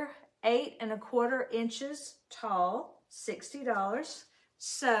square, 8 1/4 inches tall, $60.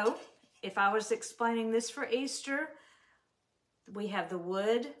 So if I was explaining this for Easter, we have the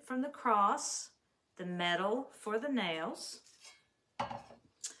wood from the cross, the metal for the nails.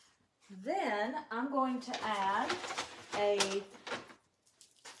 Then I'm going to add a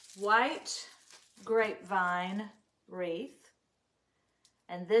white grapevine wreath.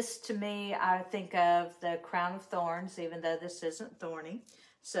 And this, to me, I think of the crown of thorns, even though this isn't thorny.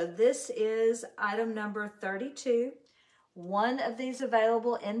 So this is item number 32. One of these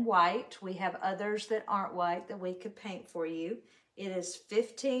available in white. We have others that aren't white that we could paint for you. It is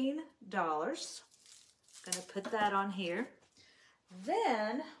 $15. I'm going to put that on here.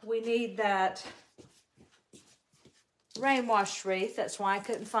 Then we need that rain wash wreath. That's why I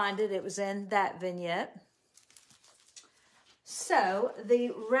couldn't find it. It was in that vignette. So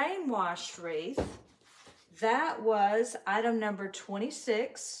the rain wash wreath, that was item number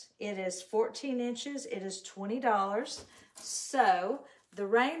 26. It is 14 inches. It is $20. So the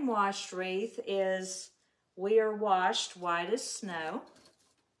rain wash wreath is "We are washed white as snow."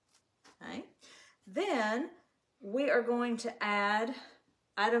 Okay. Then we are going to add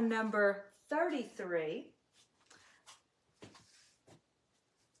item number 33.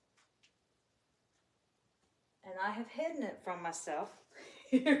 And I have hidden it from myself.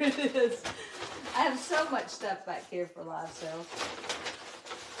 Here it is. I have so much stuff back here for live sales.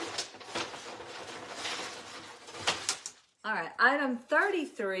 All right, item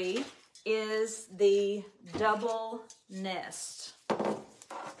 33 is the double nest.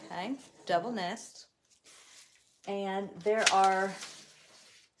 Okay, double nest. And there are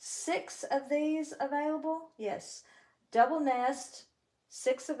 6 of these available. Yes, double nest,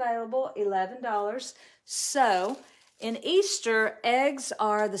 6 available, $11. So in Easter, eggs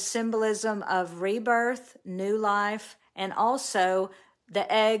are the symbolism of rebirth, new life, and also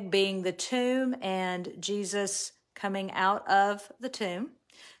the egg being the tomb and Jesus coming out of the tomb.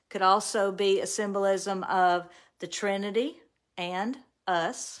 Could also be a symbolism of the Trinity and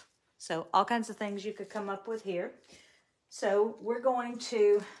us. So all kinds of things you could come up with here. So we're going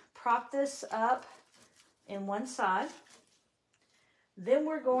to prop this up in one side. Then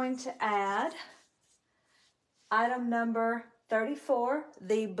we're going to add item number 34,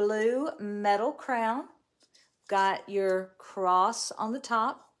 the blue metal crown. Got your cross on the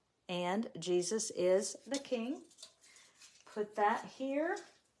top, and Jesus is the King. Put that here.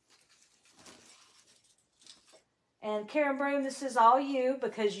 And Karen Broom, this is all you,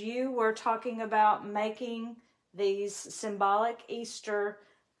 because you were talking about making these symbolic Easter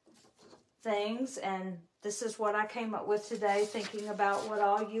things, and this is what I came up with today, thinking about what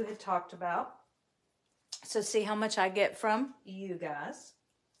all you had talked about. So see how much I get from you guys.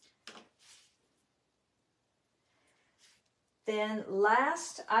 Then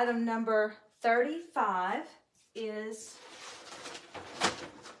last, item number 35 is,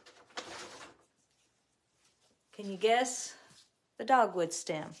 can you guess? The dogwood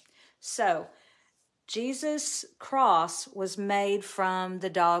stem. So Jesus' cross was made from the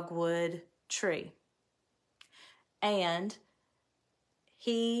dogwood tree. And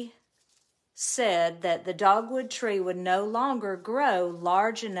he said that the dogwood tree would no longer grow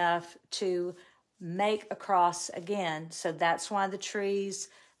large enough to make a cross again. So that's why the trees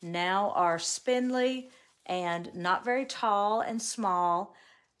now are spindly and not very tall and small.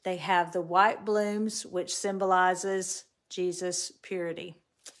 They have the white blooms, which symbolizes Jesus' purity.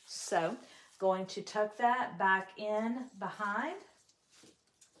 So going to tuck that back in behind.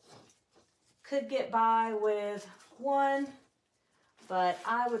 Could get by with one, but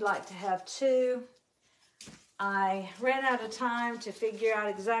I would like to have 2. I ran out of time to figure out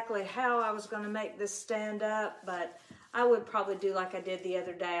exactly how I was going to make this stand up, but I would probably do like I did the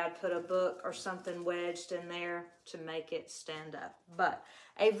other day. I'd put a book or something wedged in there to make it stand up. But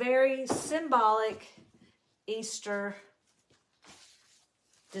a very symbolic Easter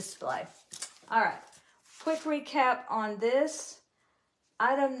display. All right, quick recap on this.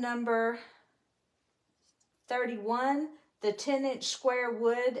 Item number 31, the 10-inch square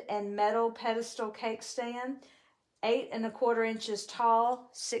wood and metal pedestal cake stand, 8 1/4 inches tall,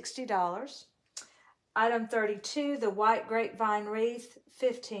 $60. Item 32, the white grapevine wreath,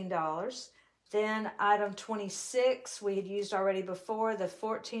 $15. Then item 26, we had used already before, the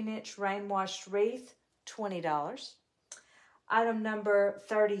 14-inch rain-washed wreath, $20. Item number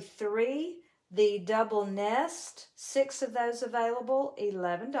 33, the double nest, 6 of those available,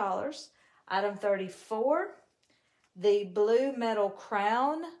 $11. Item 34, the blue metal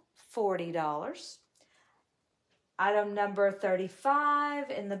crown, $40. Item number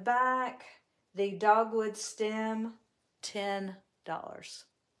 35 in the back, the dogwood stem, $10.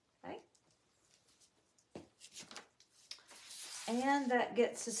 Okay. And that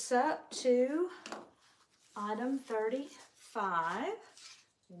gets us up to item 35.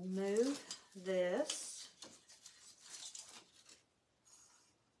 Move this.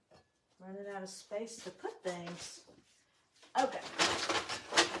 Running out of space to put things. Okay.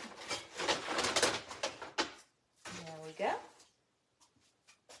 There we go.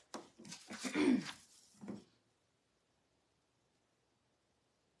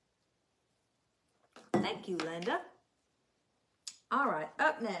 Thank you, Linda. All right,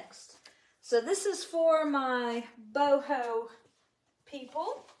 up next. So this is for my boho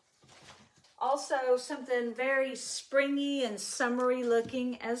people. Also something very springy and summery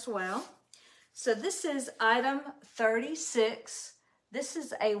looking as well. So this is item 36. This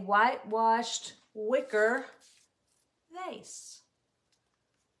is a whitewashed wicker vase.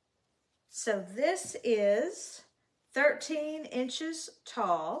 So this is 13 inches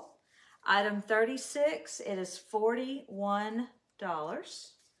tall. Item 36, it is $41.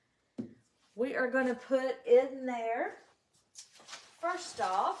 We are going to put in there, first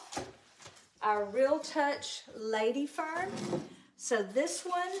off, our Real Touch Lady Fern. So this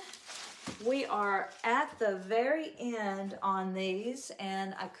one, we are at the very end on these,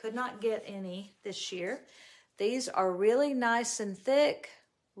 and I could not get any this year. These are really nice and thick,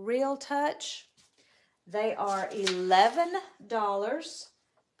 Real Touch. They are $11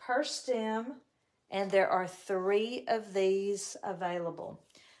 per stem, and there are 3 of these available.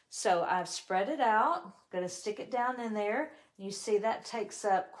 So I've spread it out, going to stick it down in there. You see that takes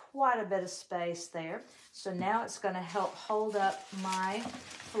up quite a bit of space there. So now it's going to help hold up my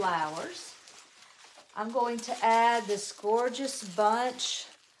flowers. I'm going to add this gorgeous bunch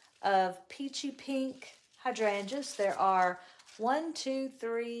of peachy pink hydrangeas. There are 1, 2,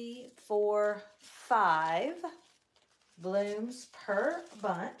 3, 4, 5 blooms per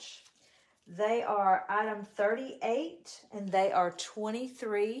bunch. They are item 38 and they are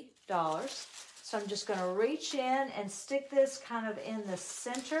 $23. So I'm just going to reach in and stick this kind of in the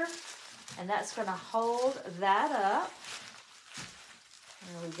center, and that's going to hold that up.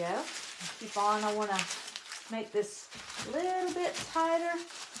 There we go. Keep on. I want to make this a little bit tighter.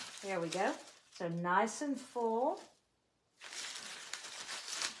 There we go. So nice and full.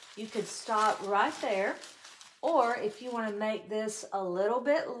 You could stop right there. Or if you want to make this a little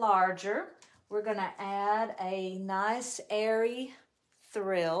bit larger, we're going to add a nice airy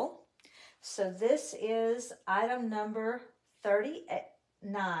thrill. So this is item number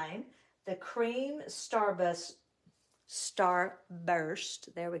 39, the Cream Starburst,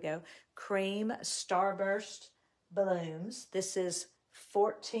 there we go, Cream Starburst Blooms. This is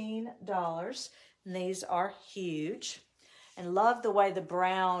 $14, and these are huge. And love the way the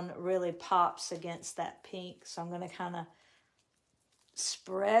brown really pops against that pink. So I'm going to kind of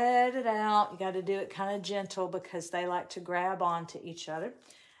spread it out. You got to do it kind of gentle because they like to grab onto each other.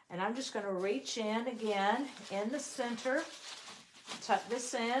 And I'm just going to reach in again in the center, tuck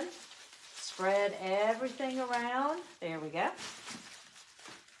this in, spread everything around. There we go.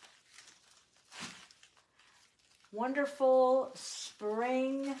 Wonderful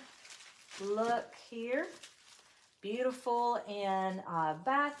spring look here. Beautiful in a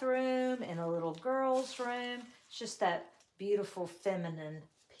bathroom, in a little girl's room. It's just that beautiful feminine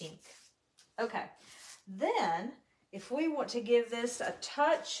pink. Okay, then if we want to give this a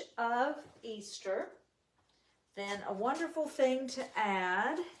touch of Easter, then a wonderful thing to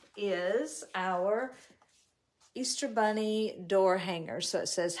add is our Easter Bunny door hanger. So it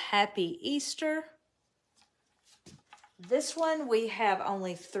says Happy Easter. This one, we have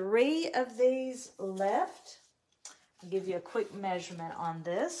only 3 of these left. I'll give you a quick measurement on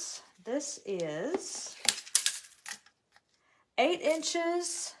this. This is 8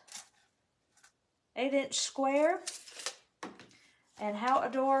 inches, 8-inch square. And how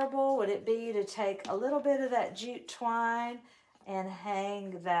adorable would it be to take a little bit of that jute twine and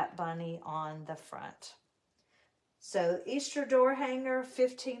hang that bunny on the front. So Easter door hanger,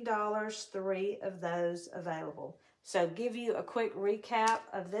 $15, 3 of those available. So give you a quick recap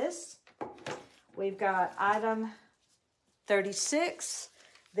of this. We've got item 36,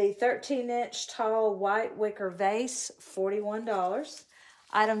 the 13-inch tall white wicker vase, $41.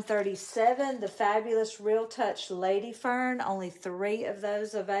 Item 37, the fabulous Real Touch Lady Fern, only 3 of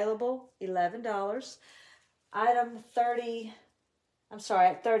those available, $11. Item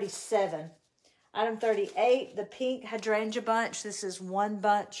 37. Item 38, the pink hydrangea bunch. This is 1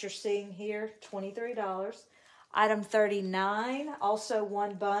 bunch you're seeing here, $23. Item 39, also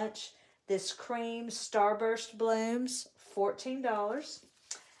 1 bunch. This Cream Starburst Blooms, $14.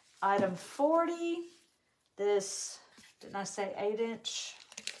 Item 40, this, didn't I say 8-inch?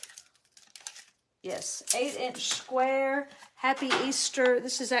 Yes, 8-inch square. Happy Easter.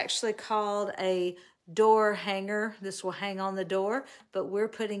 This is actually called a door hanger. This will hang on the door, but we're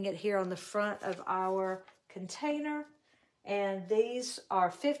putting it here on the front of our container. And these are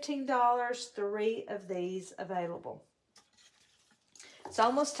 $15, 3 of these available. It's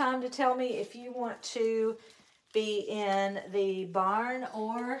almost time to tell me if you want to be in the barn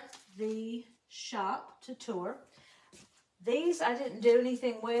or the shop to tour. These I didn't do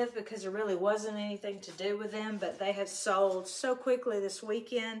anything with because there really wasn't anything to do with them, but they have sold so quickly this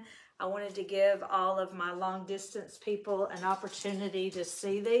weekend. I wanted to give all of my long distance people an opportunity to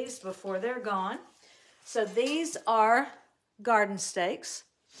see these before they're gone. So these are garden stakes.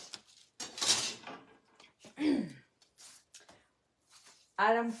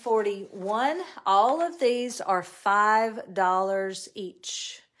 Item 41, all of these are $5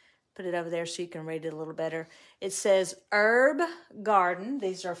 each. Put it over there so you can read it a little better. It says Herb Garden.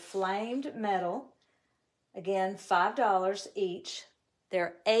 These are flamed metal. Again, $5 each. There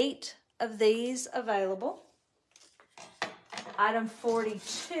are 8 of these available. Item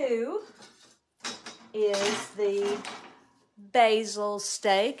 42 is the basil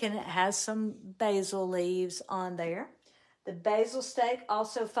stake, and it has some basil leaves on there. The basil steak,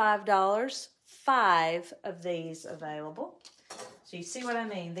 also $5. 5 of these available. So you see what I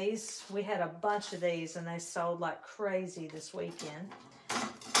mean? These, we had a bunch of these and they sold like crazy this weekend.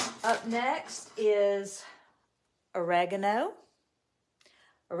 Up next is oregano.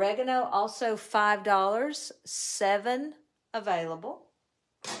 Oregano, also $5. 7 available.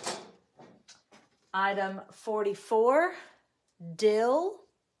 Item 44, dill,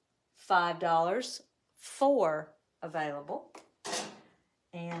 $5. 4 available.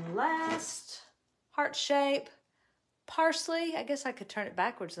 And last, heart shape, parsley. I guess I could turn it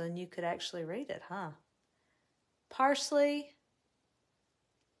backwards and then you could actually read it, huh? Parsley,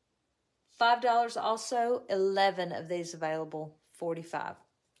 $5 also. 11 of these available, 45.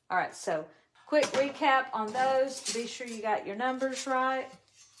 All right, so quick recap on those to be sure you got your numbers right.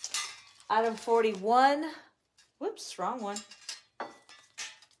 Item 41, whoops, wrong one.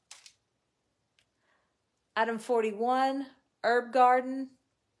 Item 41, herb garden,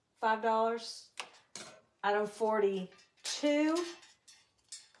 $5. Item 42,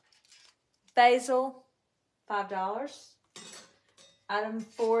 basil, $5. Item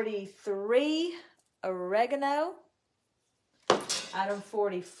 43, oregano. Item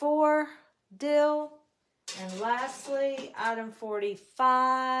 44, dill. And lastly, item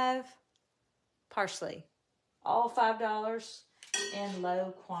 45, parsley. All $5 in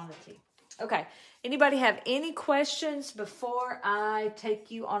low quantity. Okay, anybody have any questions before I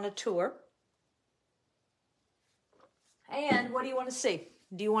take you on a tour? And what do you want to see?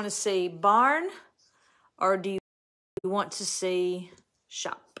 Do you want to see barn or do you want to see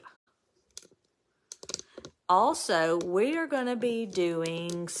shop? Also, we are going to be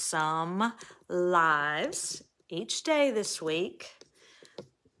doing some lives each day this week.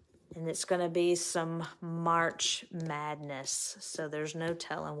 And it's going to be some March madness. So there's no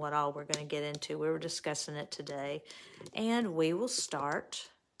telling what all we're going to get into. We were discussing it today. And we will start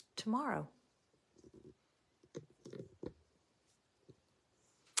tomorrow.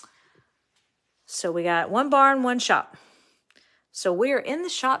 So we got one barn, one shop. So we are in the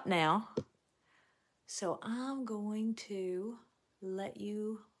shop now. So I'm going to let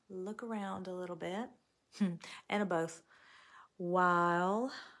you look around a little bit. And both.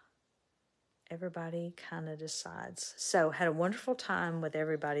 While everybody kind of decides. So had a wonderful time with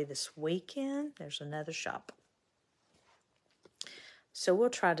everybody this weekend. There's another shop. So we'll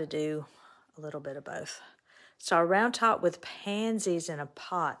try to do a little bit of both. So a round top with pansies in a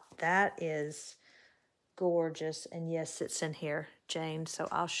pot. That is gorgeous. And yes, it's in here, Jane. So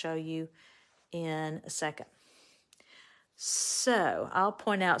I'll show you in a second. So I'll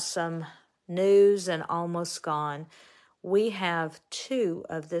point out some news and almost gone. We have 2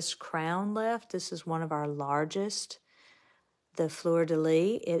 of this crown left. This is one of our largest, the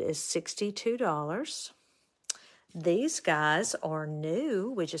fleur-de-lis. It is $62. These guys are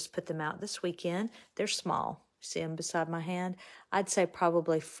new. We just put them out this weekend. They're small. See them beside my hand? I'd say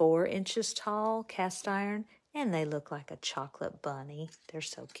probably 4 inches tall, cast iron, and they look like a chocolate bunny. They're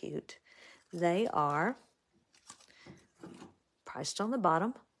so cute. They are priced on the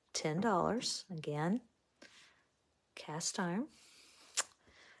bottom, $10. Again, cast iron.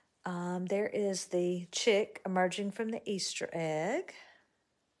 There is the chick emerging from the Easter egg.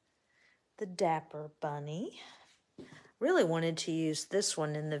 The dapper bunny. Really wanted to use this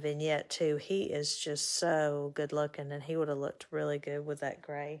one in the vignette too. He is just so good looking and he would have looked really good with that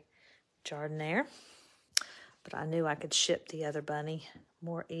gray jardiniere. But I knew I could ship the other bunny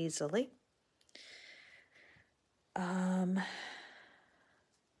more easily.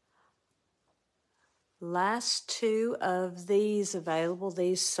 Last 2 of these available.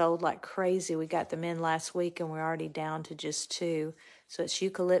 These sold like crazy. We got them in last week and we're already down to just 2. So it's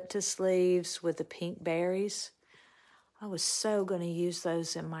eucalyptus leaves with the pink berries. I was so going to use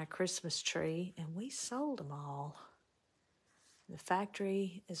those in my Christmas tree and we sold them all. The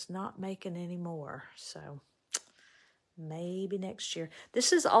factory is not making any more. So maybe next year.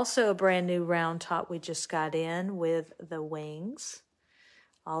 This is also a brand new round top we just got in with the wings.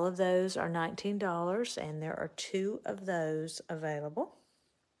 All of those are $19, and there are 2 of those available.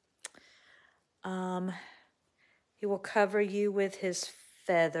 He will cover you with his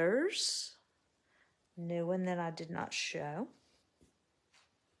feathers. New one that I did not show.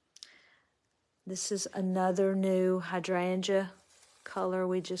 This is another new hydrangea color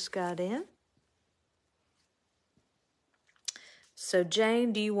we just got in. So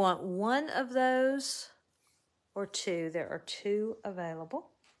Jane, do you want 1 of those or 2? There are 2 available.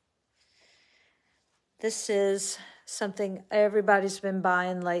 This is something everybody's been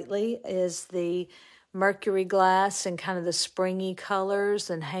buying lately, is the mercury glass and kind of the springy colors,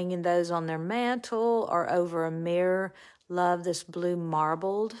 and hanging those on their mantle or over a mirror. Love this blue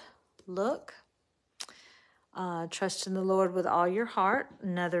marbled look. Trust in the Lord with all your heart.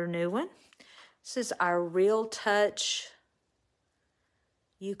 Another new one. This is our Real Touch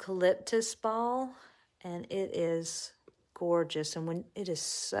eucalyptus ball, and it is gorgeous, and when it is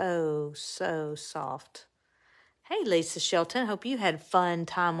so soft. Hey, Lisa Shelton, hope you had fun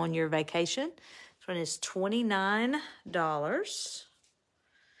time on your vacation. This one is $29.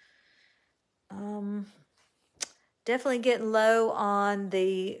 Definitely getting low on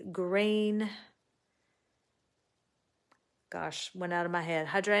the green. Gosh, went out of my head.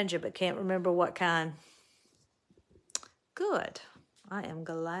 Hydrangea, but can't remember what kind. Good. I am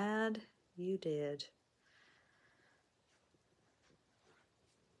glad you did.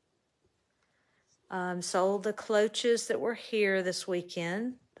 Sold the cloches that were here this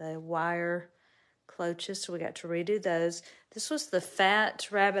weekend, the wire cloches, so we got to redo those. This was the fat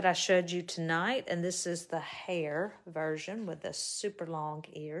rabbit I showed you tonight, and this is the hair version with the super long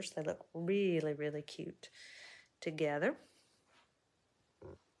ears. They look really, really cute together.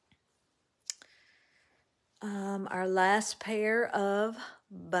 Our last pair of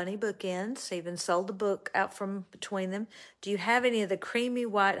bunny bookends, even sold the book out from between them. Do you have any of the creamy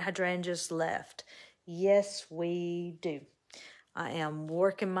white hydrangeas left? Yes, we do. I am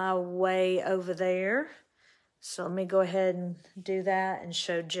working my way over there. So let me go ahead and do that and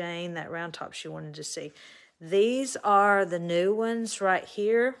show Jane that round top she wanted to see. These are the new ones right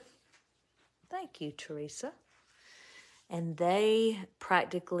here. Thank you, Teresa. And they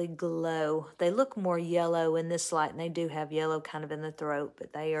practically glow. They look more yellow in this light, and they do have yellow kind of in the throat,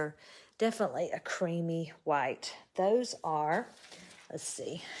 but they are definitely a creamy white. Those are, let's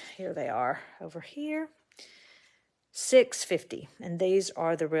see, here they are over here, $6.50, and these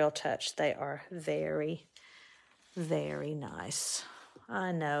are the Real Touch. They are very, very nice.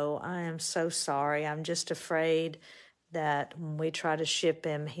 I know, I am so sorry. I'm just afraid that when we try to ship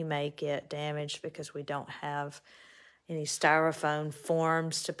him, he may get damaged because we don't have any styrofoam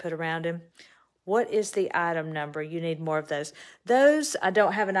forms to put around him. What is the item number? You need more of those. Those I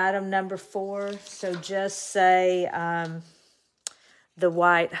don't have an item number for, so just say the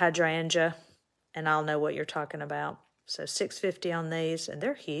white hydrangea, and I'll know what you're talking about. So $6.50 on these, and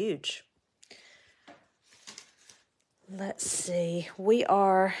they're huge. Let's see. We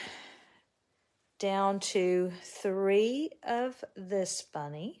are down to 3 of this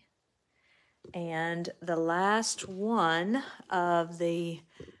bunny. And the last one of the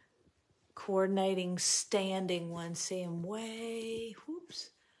coordinating standing one, see him way,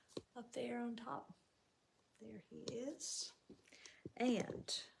 whoops, up there on top. There he is.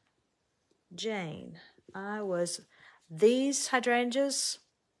 And Jane, these hydrangeas,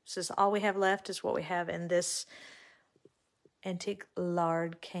 this is all we have left, is what we have in this antique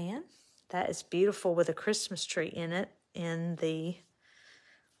lard can. That is beautiful with a Christmas tree in it in the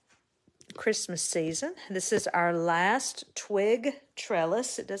Christmas season. This is our last twig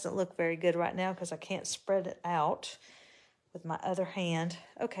trellis. It doesn't look very good right now because I can't spread it out with my other hand.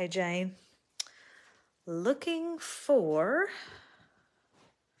 Okay, Jane. Looking for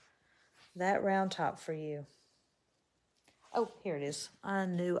that round top for you. Oh, here it is. I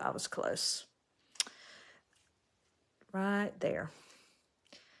knew I was close. Right there.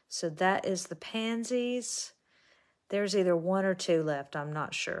 So that is the pansies. There's either 1 or 2 left. I'm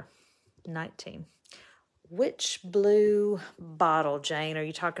not sure. 19. Which blue bottle, Jane? Are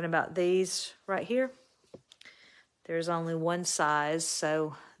you talking about these right here? There's only one size,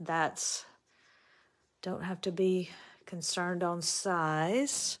 so don't have to be concerned on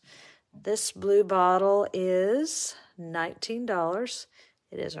size. This blue bottle is $19.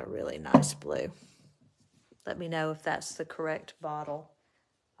 It is a really nice blue. Let me know if that's the correct bottle,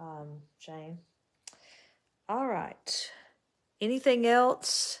 Jane. All right. Anything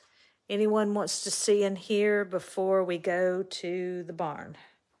else anyone wants to see in here before we go to the barn?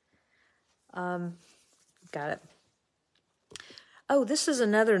 Got it. Oh, this is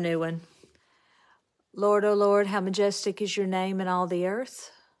another new one. Lord, oh Lord, how majestic is your name in all the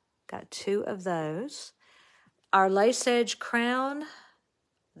earth. Got 2 of those. Our lace edge crown.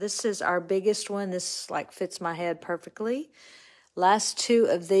 This is our biggest one. This like fits my head perfectly. Last 2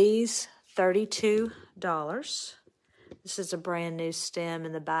 of these, $32. This is a brand new stem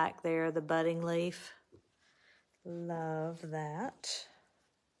in the back there, the budding leaf. Love that.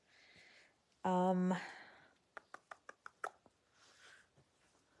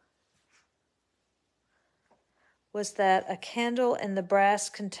 Was that a candle in the brass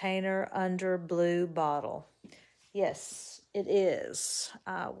container under blue bottle? Yes, it is.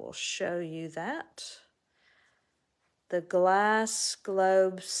 I will show you that. The glass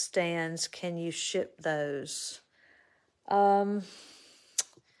globe stands, can you ship those? 1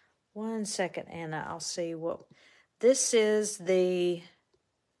 second, Anna, I'll see what. This is the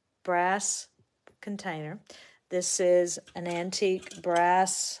brass container. This is an antique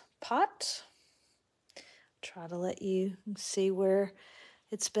brass pot. Try to let you see where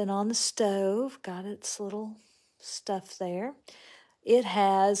it's been on the stove. Got its little stuff there. It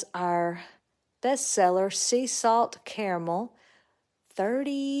has our bestseller sea salt caramel,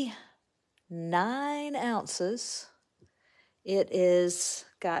 39 ounces. It is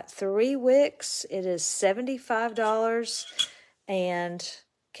got 3 wicks. It is $75 and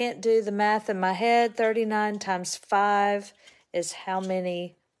can't do the math in my head. 39 times 5 is how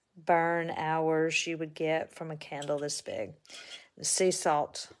many burn hours you would get from a candle this big. The sea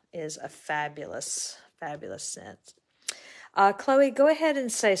salt is a fabulous, fabulous scent. Chloe, go ahead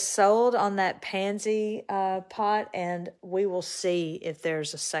and say sold on that pansy pot, and we will see if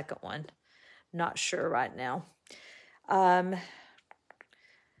there's a second one. Not sure right now. I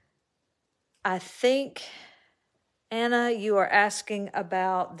think, Anna, you are asking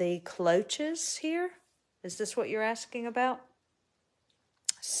about the cloches here. Is this what you're asking about?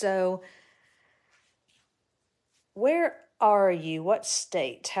 So, where are you? What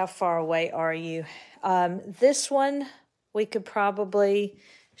state? How far away are you? This one we could probably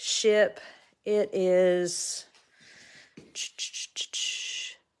ship. It is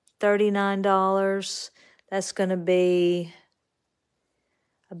 $39. That's going to be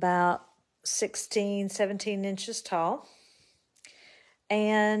about 16, 17 inches tall.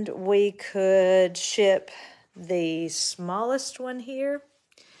 And we could ship the smallest one here.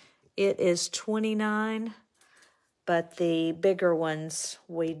 It is $29, but the bigger ones,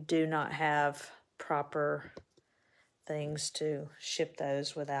 we do not have proper things to ship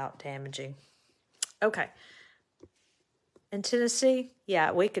those without damaging. Okay. In Tennessee,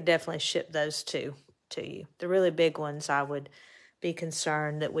 yeah, we could definitely ship those two to you. The really big ones, I would be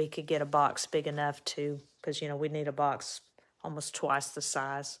concerned that we could get a box big enough to, because, you know, we need a box almost twice the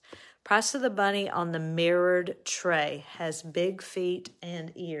size. Price of the bunny on the mirrored tray has big feet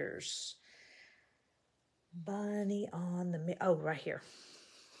and ears. Bunny on the, oh, right here.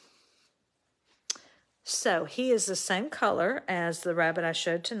 So he is the same color as the rabbit I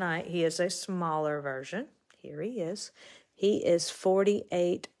showed tonight. He is a smaller version. Here he is. He is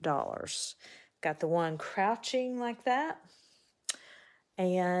 $48. Got the one crouching like that.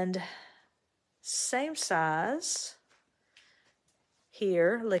 And same size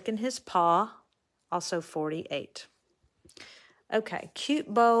here, licking his paw, also $48. Okay,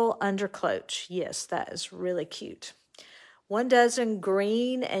 cute bowl under cloche. Yes, that is really cute. 1 dozen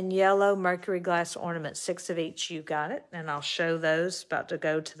green and yellow mercury glass ornaments, 6 of each. You got it, and I'll show those. About to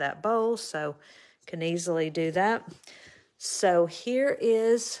go to that bowl, so can easily do that. So here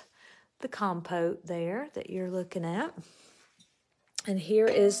is the compote there that you're looking at. And here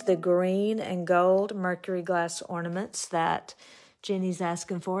is the green and gold mercury glass ornaments that Jenny's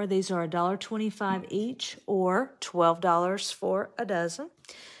asking for. These are $1.25 each or $12 for a dozen.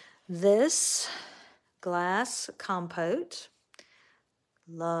 This glass compote,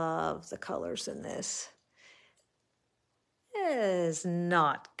 love the colors in this, has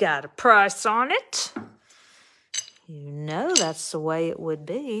not got a price on it. You know that's the way it would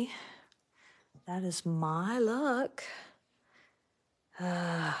be. That is my luck.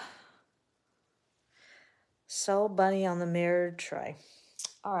 Soul bunny on the mirrored tray.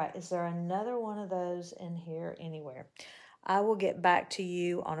 All right, is there another one of those in here anywhere? I will get back to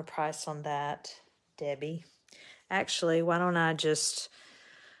you on a price on that, Debbie. Actually, why don't I just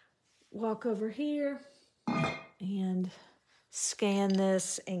walk over here and scan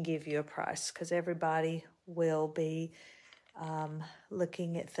this and give you a price, because everybody will be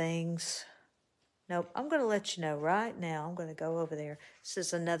looking at things. Nope, I'm going to let you know right now. I'm going to go over there. This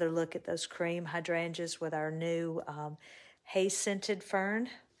is another look at those cream hydrangeas with our new hay-scented fern.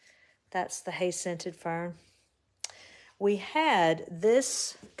 That's the hay-scented fern. We had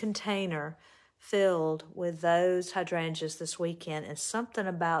this container filled with those hydrangeas this weekend, and something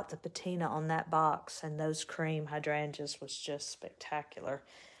about the patina on that box and those cream hydrangeas was just spectacular.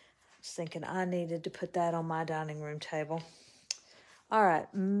 I was thinking I needed to put that on my dining room table. All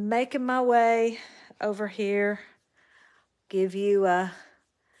right, making my way over here. Give you a,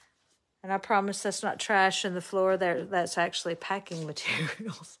 and I promise that's not trash in the floor there. That's actually packing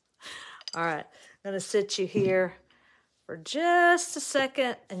materials. All right, I'm going to sit you here for just a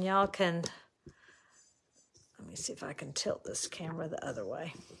second, and y'all can, let me see if I can tilt this camera the other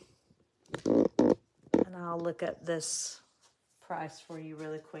way. And I'll look up this price for you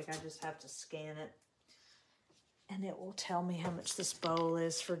really quick. I just have to scan it. And it will tell me how much this bowl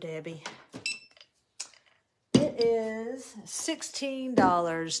is for Debbie. It is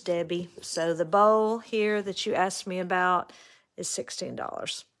 $16, Debbie. So the bowl here that you asked me about is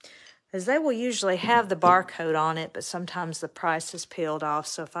 $16. Because they will usually have the barcode on it, but sometimes the price is peeled off.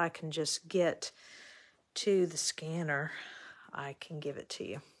 So if I can just get to the scanner, I can give it to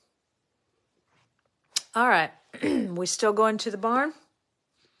you. All right. We still going to the barn?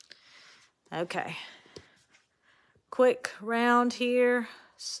 Okay. Quick round here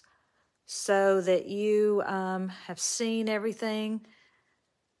so that you have seen everything.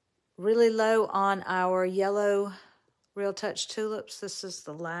 Really low on our yellow Real Touch tulips. This is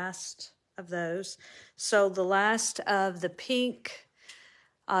the last of those. So the last of the pink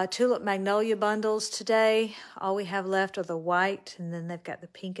tulip magnolia bundles today. All we have left are the white, and then they've got the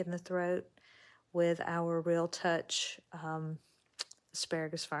pink in the throat with our Real Touch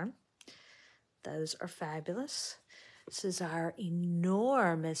asparagus farm. Those are fabulous. This is our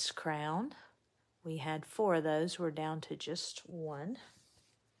enormous crown. We had 4 of those. We're down to just 1.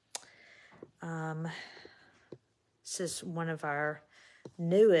 This is one of our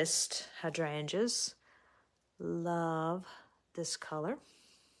newest hydrangeas. Love this color.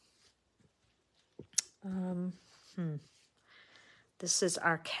 This is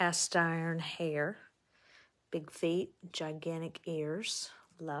our cast iron hair. Big feet, gigantic ears.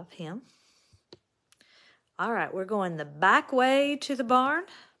 Love him. All right, we're going the back way to the barn.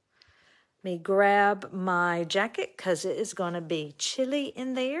 Let me grab my jacket because it is going to be chilly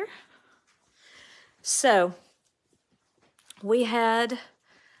in there. So, we had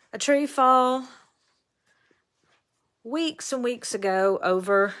a tree fall weeks and weeks ago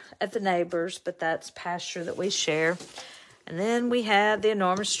over at the neighbors, but that's pasture that we share. And then we had the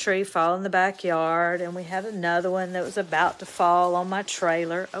enormous tree fall in the backyard, and we had another one that was about to fall on my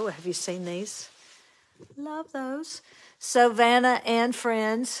trailer. Oh, have you seen these? Love those. So Vanna and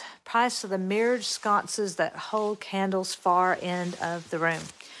friends, price of the mirrored sconces that hold candles far end of the room.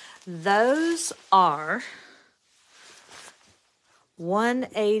 Those are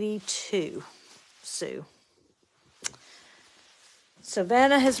 $182, Sue. So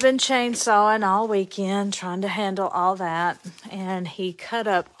Vanna has been chainsawing all weekend, trying to handle all that, and he cut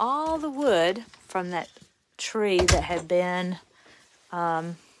up all the wood from that tree that had been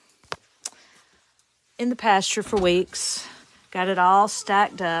in the pasture for weeks, got it all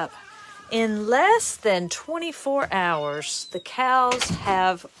stacked up. In less than 24 hours, the cows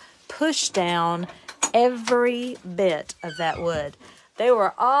have pushed down every bit of that wood. They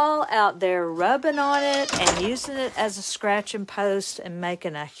were all out there rubbing on it and using it as a scratching post and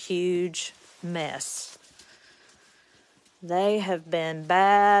making a huge mess. They have been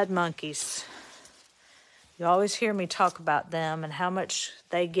bad monkeys. You always hear me talk about them and how much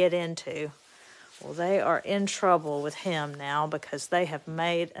they get into. Well, they are in trouble with him now because they have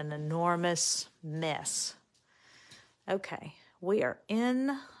made an enormous mess. Okay, we are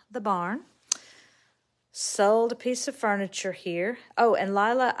in the barn. Sold a piece of furniture here. Oh, and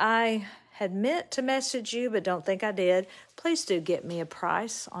Lila, I had meant to message you, but don't think I did. Please do get me a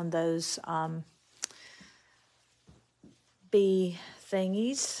price on those bee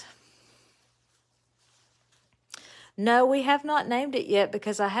thingies. No, we have not named it yet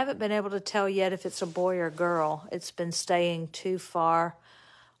because I haven't been able to tell yet if it's a boy or girl. It's been staying too far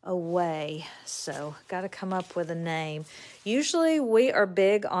away, so got to come up with a name. Usually we are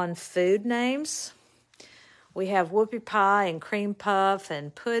big on food names. We have whoopie pie and cream puff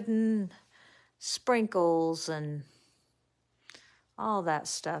and pudding, sprinkles and all that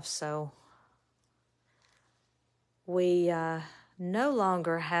stuff. So we no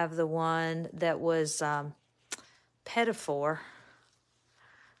longer have the one that was Pettifor.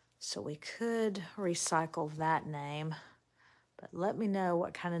 So we could recycle that name. But let me know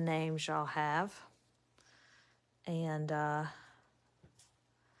what kind of names y'all have. And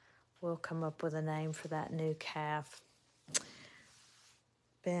we'll come up with a name for that new calf.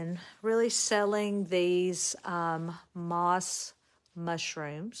 Been really selling these moss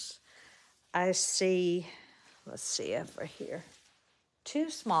mushrooms. I see, let's see over here, 2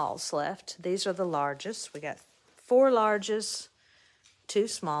 smalls left. These are the largest. We got 4 larges, 2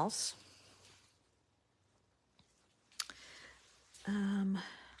 smalls.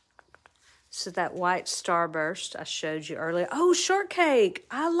 So that white starburst I showed you earlier. Oh, shortcake.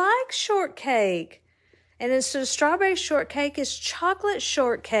 I like shortcake. And instead of strawberry shortcake, it's chocolate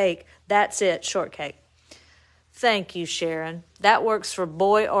shortcake. That's it, shortcake. Thank you, Sharon. That works for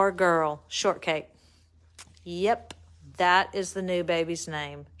boy or girl, shortcake. Yep, that is the new baby's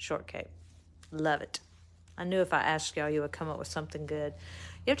name, shortcake. Love it. I knew if I asked y'all, you would come up with something good.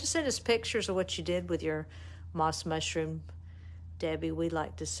 You have to send us pictures of what you did with your moss mushroom, Debbie. We'd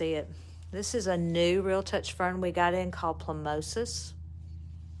like to see it. This is a new Real Touch fern we got in called Plumosus.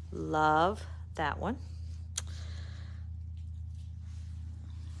 Love that one.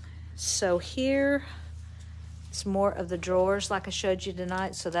 So here, it's more of the drawers like I showed you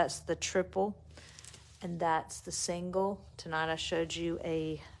tonight. So that's the triple and that's the single. Tonight I showed you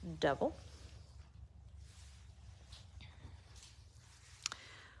a double.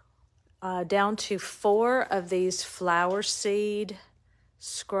 Down to 4 of these flower seed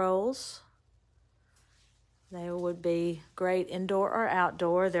scrolls. They would be great indoor or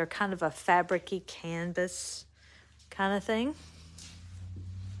outdoor. They're kind of a fabric-y canvas kind of thing.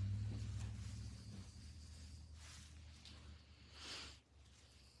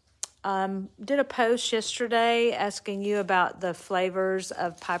 Did a post yesterday asking you about the flavors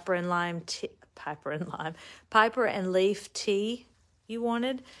of Piper and Leaf tea you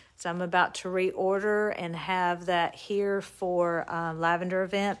wanted. So I'm about to reorder and have that here for lavender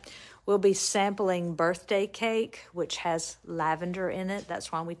event. We'll be sampling birthday cake, which has lavender in it.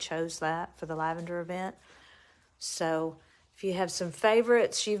 That's why we chose that for the lavender event. So if you have some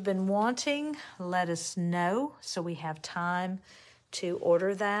favorites you've been wanting, let us know so we have time to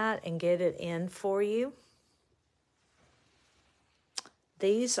order that and get it in for you.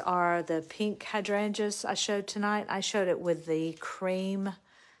 These are the pink hydrangeas I showed tonight. I showed it with the cream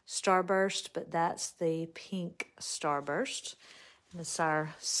starburst, but that's the pink starburst. And it's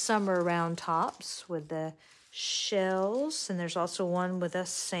our summer round tops with the shells, and there's also one with a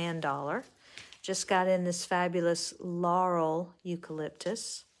sand dollar. Just got in this fabulous laurel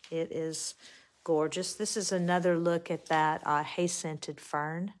eucalyptus. It is gorgeous. This is another look at that hay-scented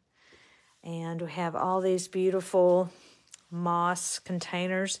fern. And we have all these beautiful moss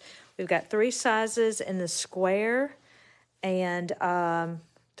containers. We've got 3 sizes in the square and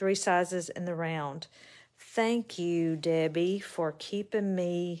 3 sizes in the round. Thank you, Debbie, for keeping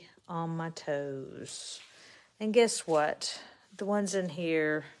me on my toes. And guess what? The ones in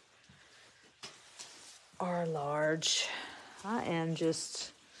here are large. I am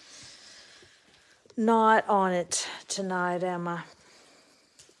just not on it tonight, am I?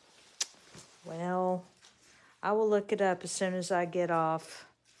 Well, I will look it up as soon as I get off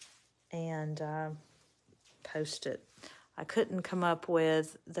and post it. I couldn't come up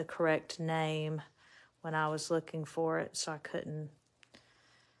with the correct name when I was looking for it, so I couldn't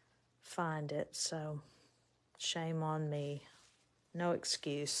find it. So shame on me. No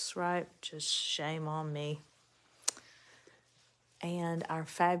excuse, right? Just shame on me. And our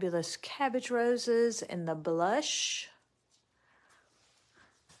fabulous cabbage roses in the blush.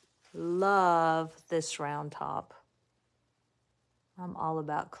 Love this round top. I'm all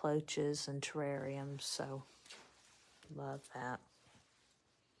about cloches and terrariums, so love that.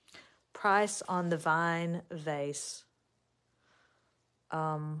 Price on the vine vase.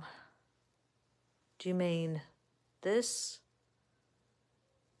 Do you mean this,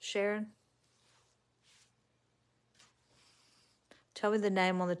 Sharon? Tell me the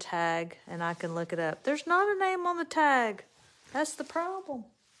name on the tag and I can look it up. There's not a name on the tag. That's the problem.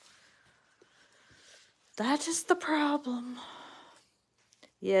 That is the problem.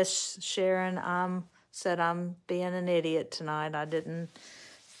 Yes, Sharon, I'm being an idiot tonight. I didn't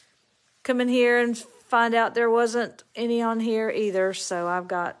come in here and find out there wasn't any on here either, so I've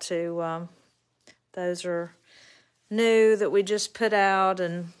got to, those are new that we just put out,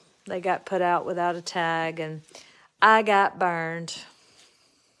 and they got put out without a tag, and I got burned.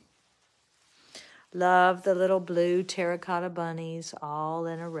 Love the little blue terracotta bunnies all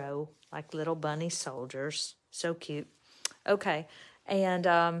in a row, like little bunny soldiers. So cute. Okay,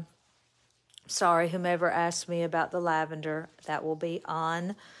 and sorry, whomever asked me about the lavender, that will be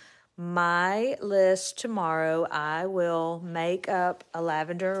on my list tomorrow. I will make up a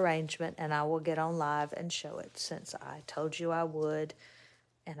lavender arrangement and I will get on live and show it, since I told you I would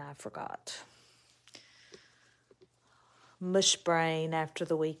and I forgot. mush brain after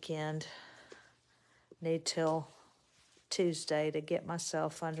the weekend. Need till Tuesday to get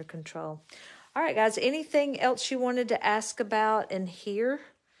myself under control. All right, guys, anything else you wanted to ask about in here?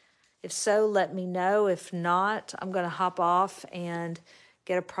 If so, let me know. If not, I'm going to hop off and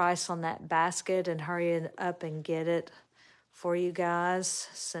get a price on that basket and hurry up and get it for you guys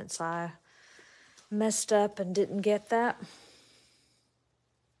since I messed up and didn't get that.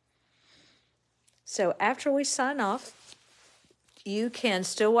 So after we sign off, you can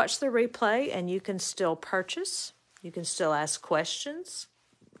still watch the replay and you can still purchase. You can still ask questions.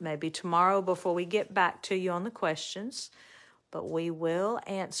 Maybe tomorrow before we get back to you on the questions, but we will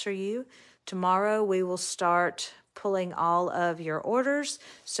answer you. Tomorrow we will start pulling all of your orders,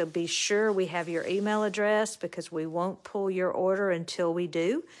 so be sure we have your email address because we won't pull your order until we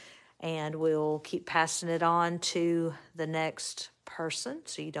do, and we'll keep passing it on to the next person,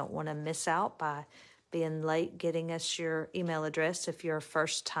 so you don't want to miss out by being late getting us your email address if you're a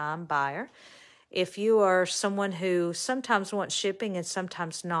first-time buyer. If you are someone who sometimes wants shipping and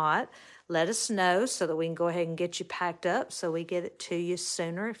sometimes not, let us know so that we can go ahead and get you packed up so we get it to you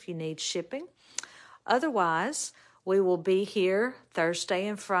sooner if you need shipping. Otherwise, we will be here Thursday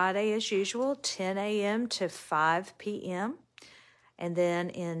and Friday as usual, 10 a.m. to 5 p.m. And then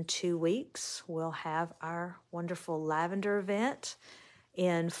in 2 weeks, we'll have our wonderful lavender event.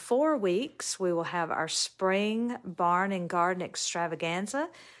 In 4 weeks, we will have our spring barn and garden extravaganza.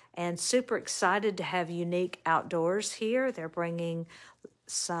 And super excited to have Unique Outdoors here. They're bringing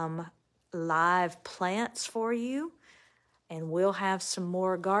some live plants for you. And we'll have some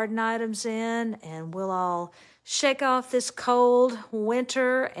more garden items in. And we'll all shake off this cold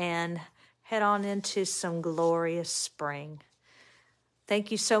winter and head on into some glorious spring.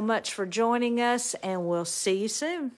 Thank you so much for joining us, and we'll see you soon.